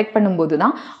வந்து அஃபெக்ட் பண்ணும்போது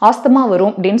தான் ஆஸ்துமா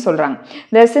வரும் அப்படின்னு சொல்றாங்க.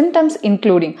 த சிம்டம்ஸ்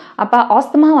இன்க்ளூடிங், அப்போ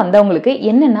ஆஸ்துமா வந்தவங்களுக்கு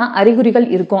என்னென்ன அறிகுறிகள்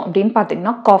இருக்கும் அப்படின்னு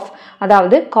பார்த்தீங்கன்னா காஃப்,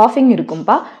 அதாவது காஃபிங்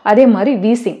இருக்கும்பா. அதே மாதிரி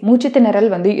வீசிங், மூச்சு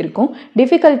திணறல் வந்து இருக்கும்.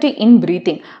 டிஃபிகல்ட்டி இன்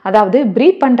பிரீத்திங், அதாவது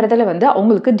பிரீத் பண்றதுல வந்து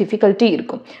அவங்களுக்கு டிஃபிகல்ட்டி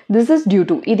இருக்கும். திஸ் இஸ் டியூ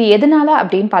டு, இது எதனால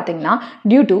அப்படின்னு பார்த்தீங்கன்னா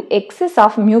due to excess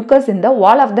of mucus in the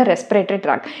wall of the respiratory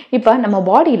tract. இப்போ நம்ம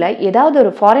பாடியில ஏதாவது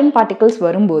ஒரு ஃபாரின் பார்ட்டிகல்ஸ்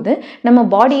வரும்போது நம்ம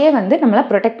பாடியே வந்து நம்மளை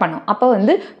ப்ரொடெக்ட் பண்ணும். அப்போ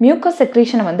வந்து மியூக்கஸ்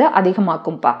செக்ரீஷனை வந்து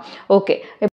அதிகமாக்கும்பா. ஓகே,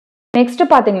 நெக்ஸ்ட்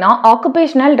பாத்தீங்கன்னா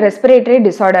ஆக்குபேஷனல் ரெஸ்பிரேட்டரி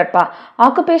டிசார்டர்ப்பா.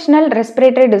 ஆக்குபேஷனல்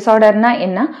ரெஸ்பிரேட்டரி டிசார்டர்னா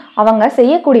என்ன? அவங்க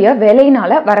செய்யக்கூடிய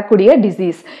வேலையினால வரக்கூடிய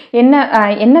டிசீஸ்.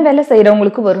 என்ன வேலை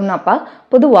செய்யறவங்களுக்கு வரும்னாப்பா,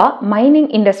 பொதுவா மைனிங்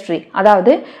இண்டஸ்ட்ரி,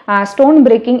 அதாவது ஸ்டோன்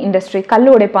பிரேக்கிங் இண்டஸ்ட்ரி, கல்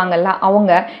உடைப்பாங்கல்ல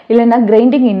அவங்க, இல்லைன்னா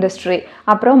கிரைண்டிங் இண்டஸ்ட்ரி,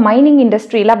 அப்புறம் மைனிங்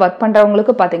இண்டஸ்ட்ரியில ஒர்க்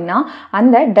பண்றவங்களுக்கு பாத்தீங்கன்னா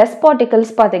அந்த டஸ்ட்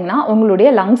பார்ட்டிகல்ஸ் பாத்தீங்கன்னா உங்களுடைய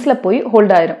லங்ஸ்ல போய்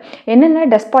ஹோல்ட் ஆயிரும். என்னென்ன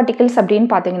டஸ்ட் பார்ட்டிகல்ஸ்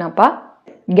அப்படின்னு பாத்தீங்கன்னாப்பா,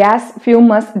 gas,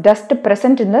 fumes, dust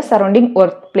present in the surrounding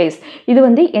workplace. இது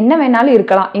வந்து என்ன வேணாலும்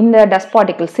இருக்கலாம். இந்த dust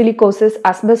particles, silicosis,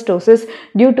 asbestosis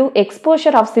due to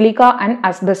exposure of silica and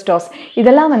asbestos.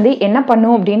 இதெல்லாம் வந்து என்ன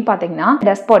பண்ணும் அப்படின்னு பார்த்தீங்கன்னா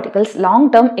dust particles long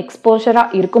term exposure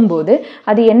இருக்கும்போது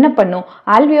அது என்ன பண்ணும்,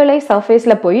 alveoli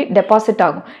surfaceல போய் டெபாசிட்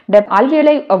ஆகும்.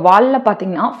 alveoli வால்ல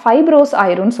பார்த்தீங்கன்னா ஃபைப்ரோஸ்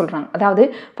ஆயிரும்னு சொல்றாங்க. அதாவது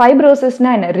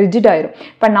ஃபைப்ரோசிஸ்னா என்ன, ரிஜிட் ஆயிரும்.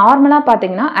 இப்போ நார்மலா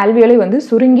பார்த்தீங்கன்னா alveoli வந்து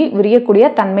சுருங்கி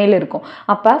விரியக்கூடிய தன்மையில் இருக்கும்.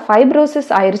 அப்போ ஃபைப்ரோசிஸ்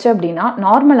ஆயிருச்சு அப்படின்னா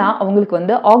நார்மலா அவங்களுக்கு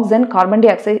வந்து oxygen carbon di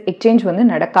oxide exchange வந்து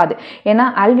நடக்காது. ஏன்னா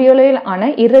ஆல்வியோலைல் ஆன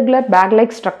irregular பேக்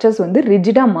லைக் ஸ்ட்ரக்சர்ஸ் வந்து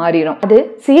ரிஜிடா மாறிடும். அது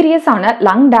சீரியஸான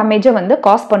லங் டேமேஜை வந்து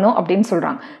காஸ் பண்ணும் அப்படின்னு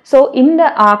சொல்றாங்க. ஸோ இந்த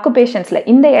ஆக்குபேஷன்ஸ்ல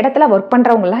இந்த இடத்துல ஒர்க்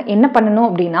பண்றவங்க எல்லாம் என்ன பண்ணணும்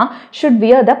அப்படின்னா should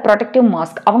wear the protective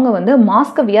mask. அவங்க வந்து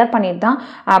மாஸ்க் வியர் பண்ணிட்டு தான்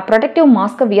ப்ரொடெக்டிவ்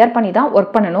மாஸ்க் வியர் பண்ணி தான்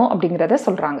ஒர்க் பண்ணணும் அப்படிங்கிறத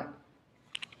சொல்றாங்க.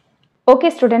 Okay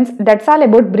students, that's all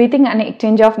about breathing and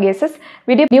exchange of gases.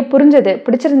 Video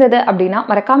பிடிச்சிருந்தது அப்படின்னா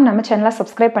மறக்காம நம்ம சேனலை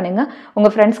சப்ஸ்கிரைப் பண்ணுங்க, உங்க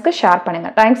ஃப்ரெண்ட்ஸ்க்கு ஷேர்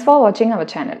பண்ணுங்க. Thanks for watching our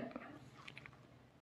channel.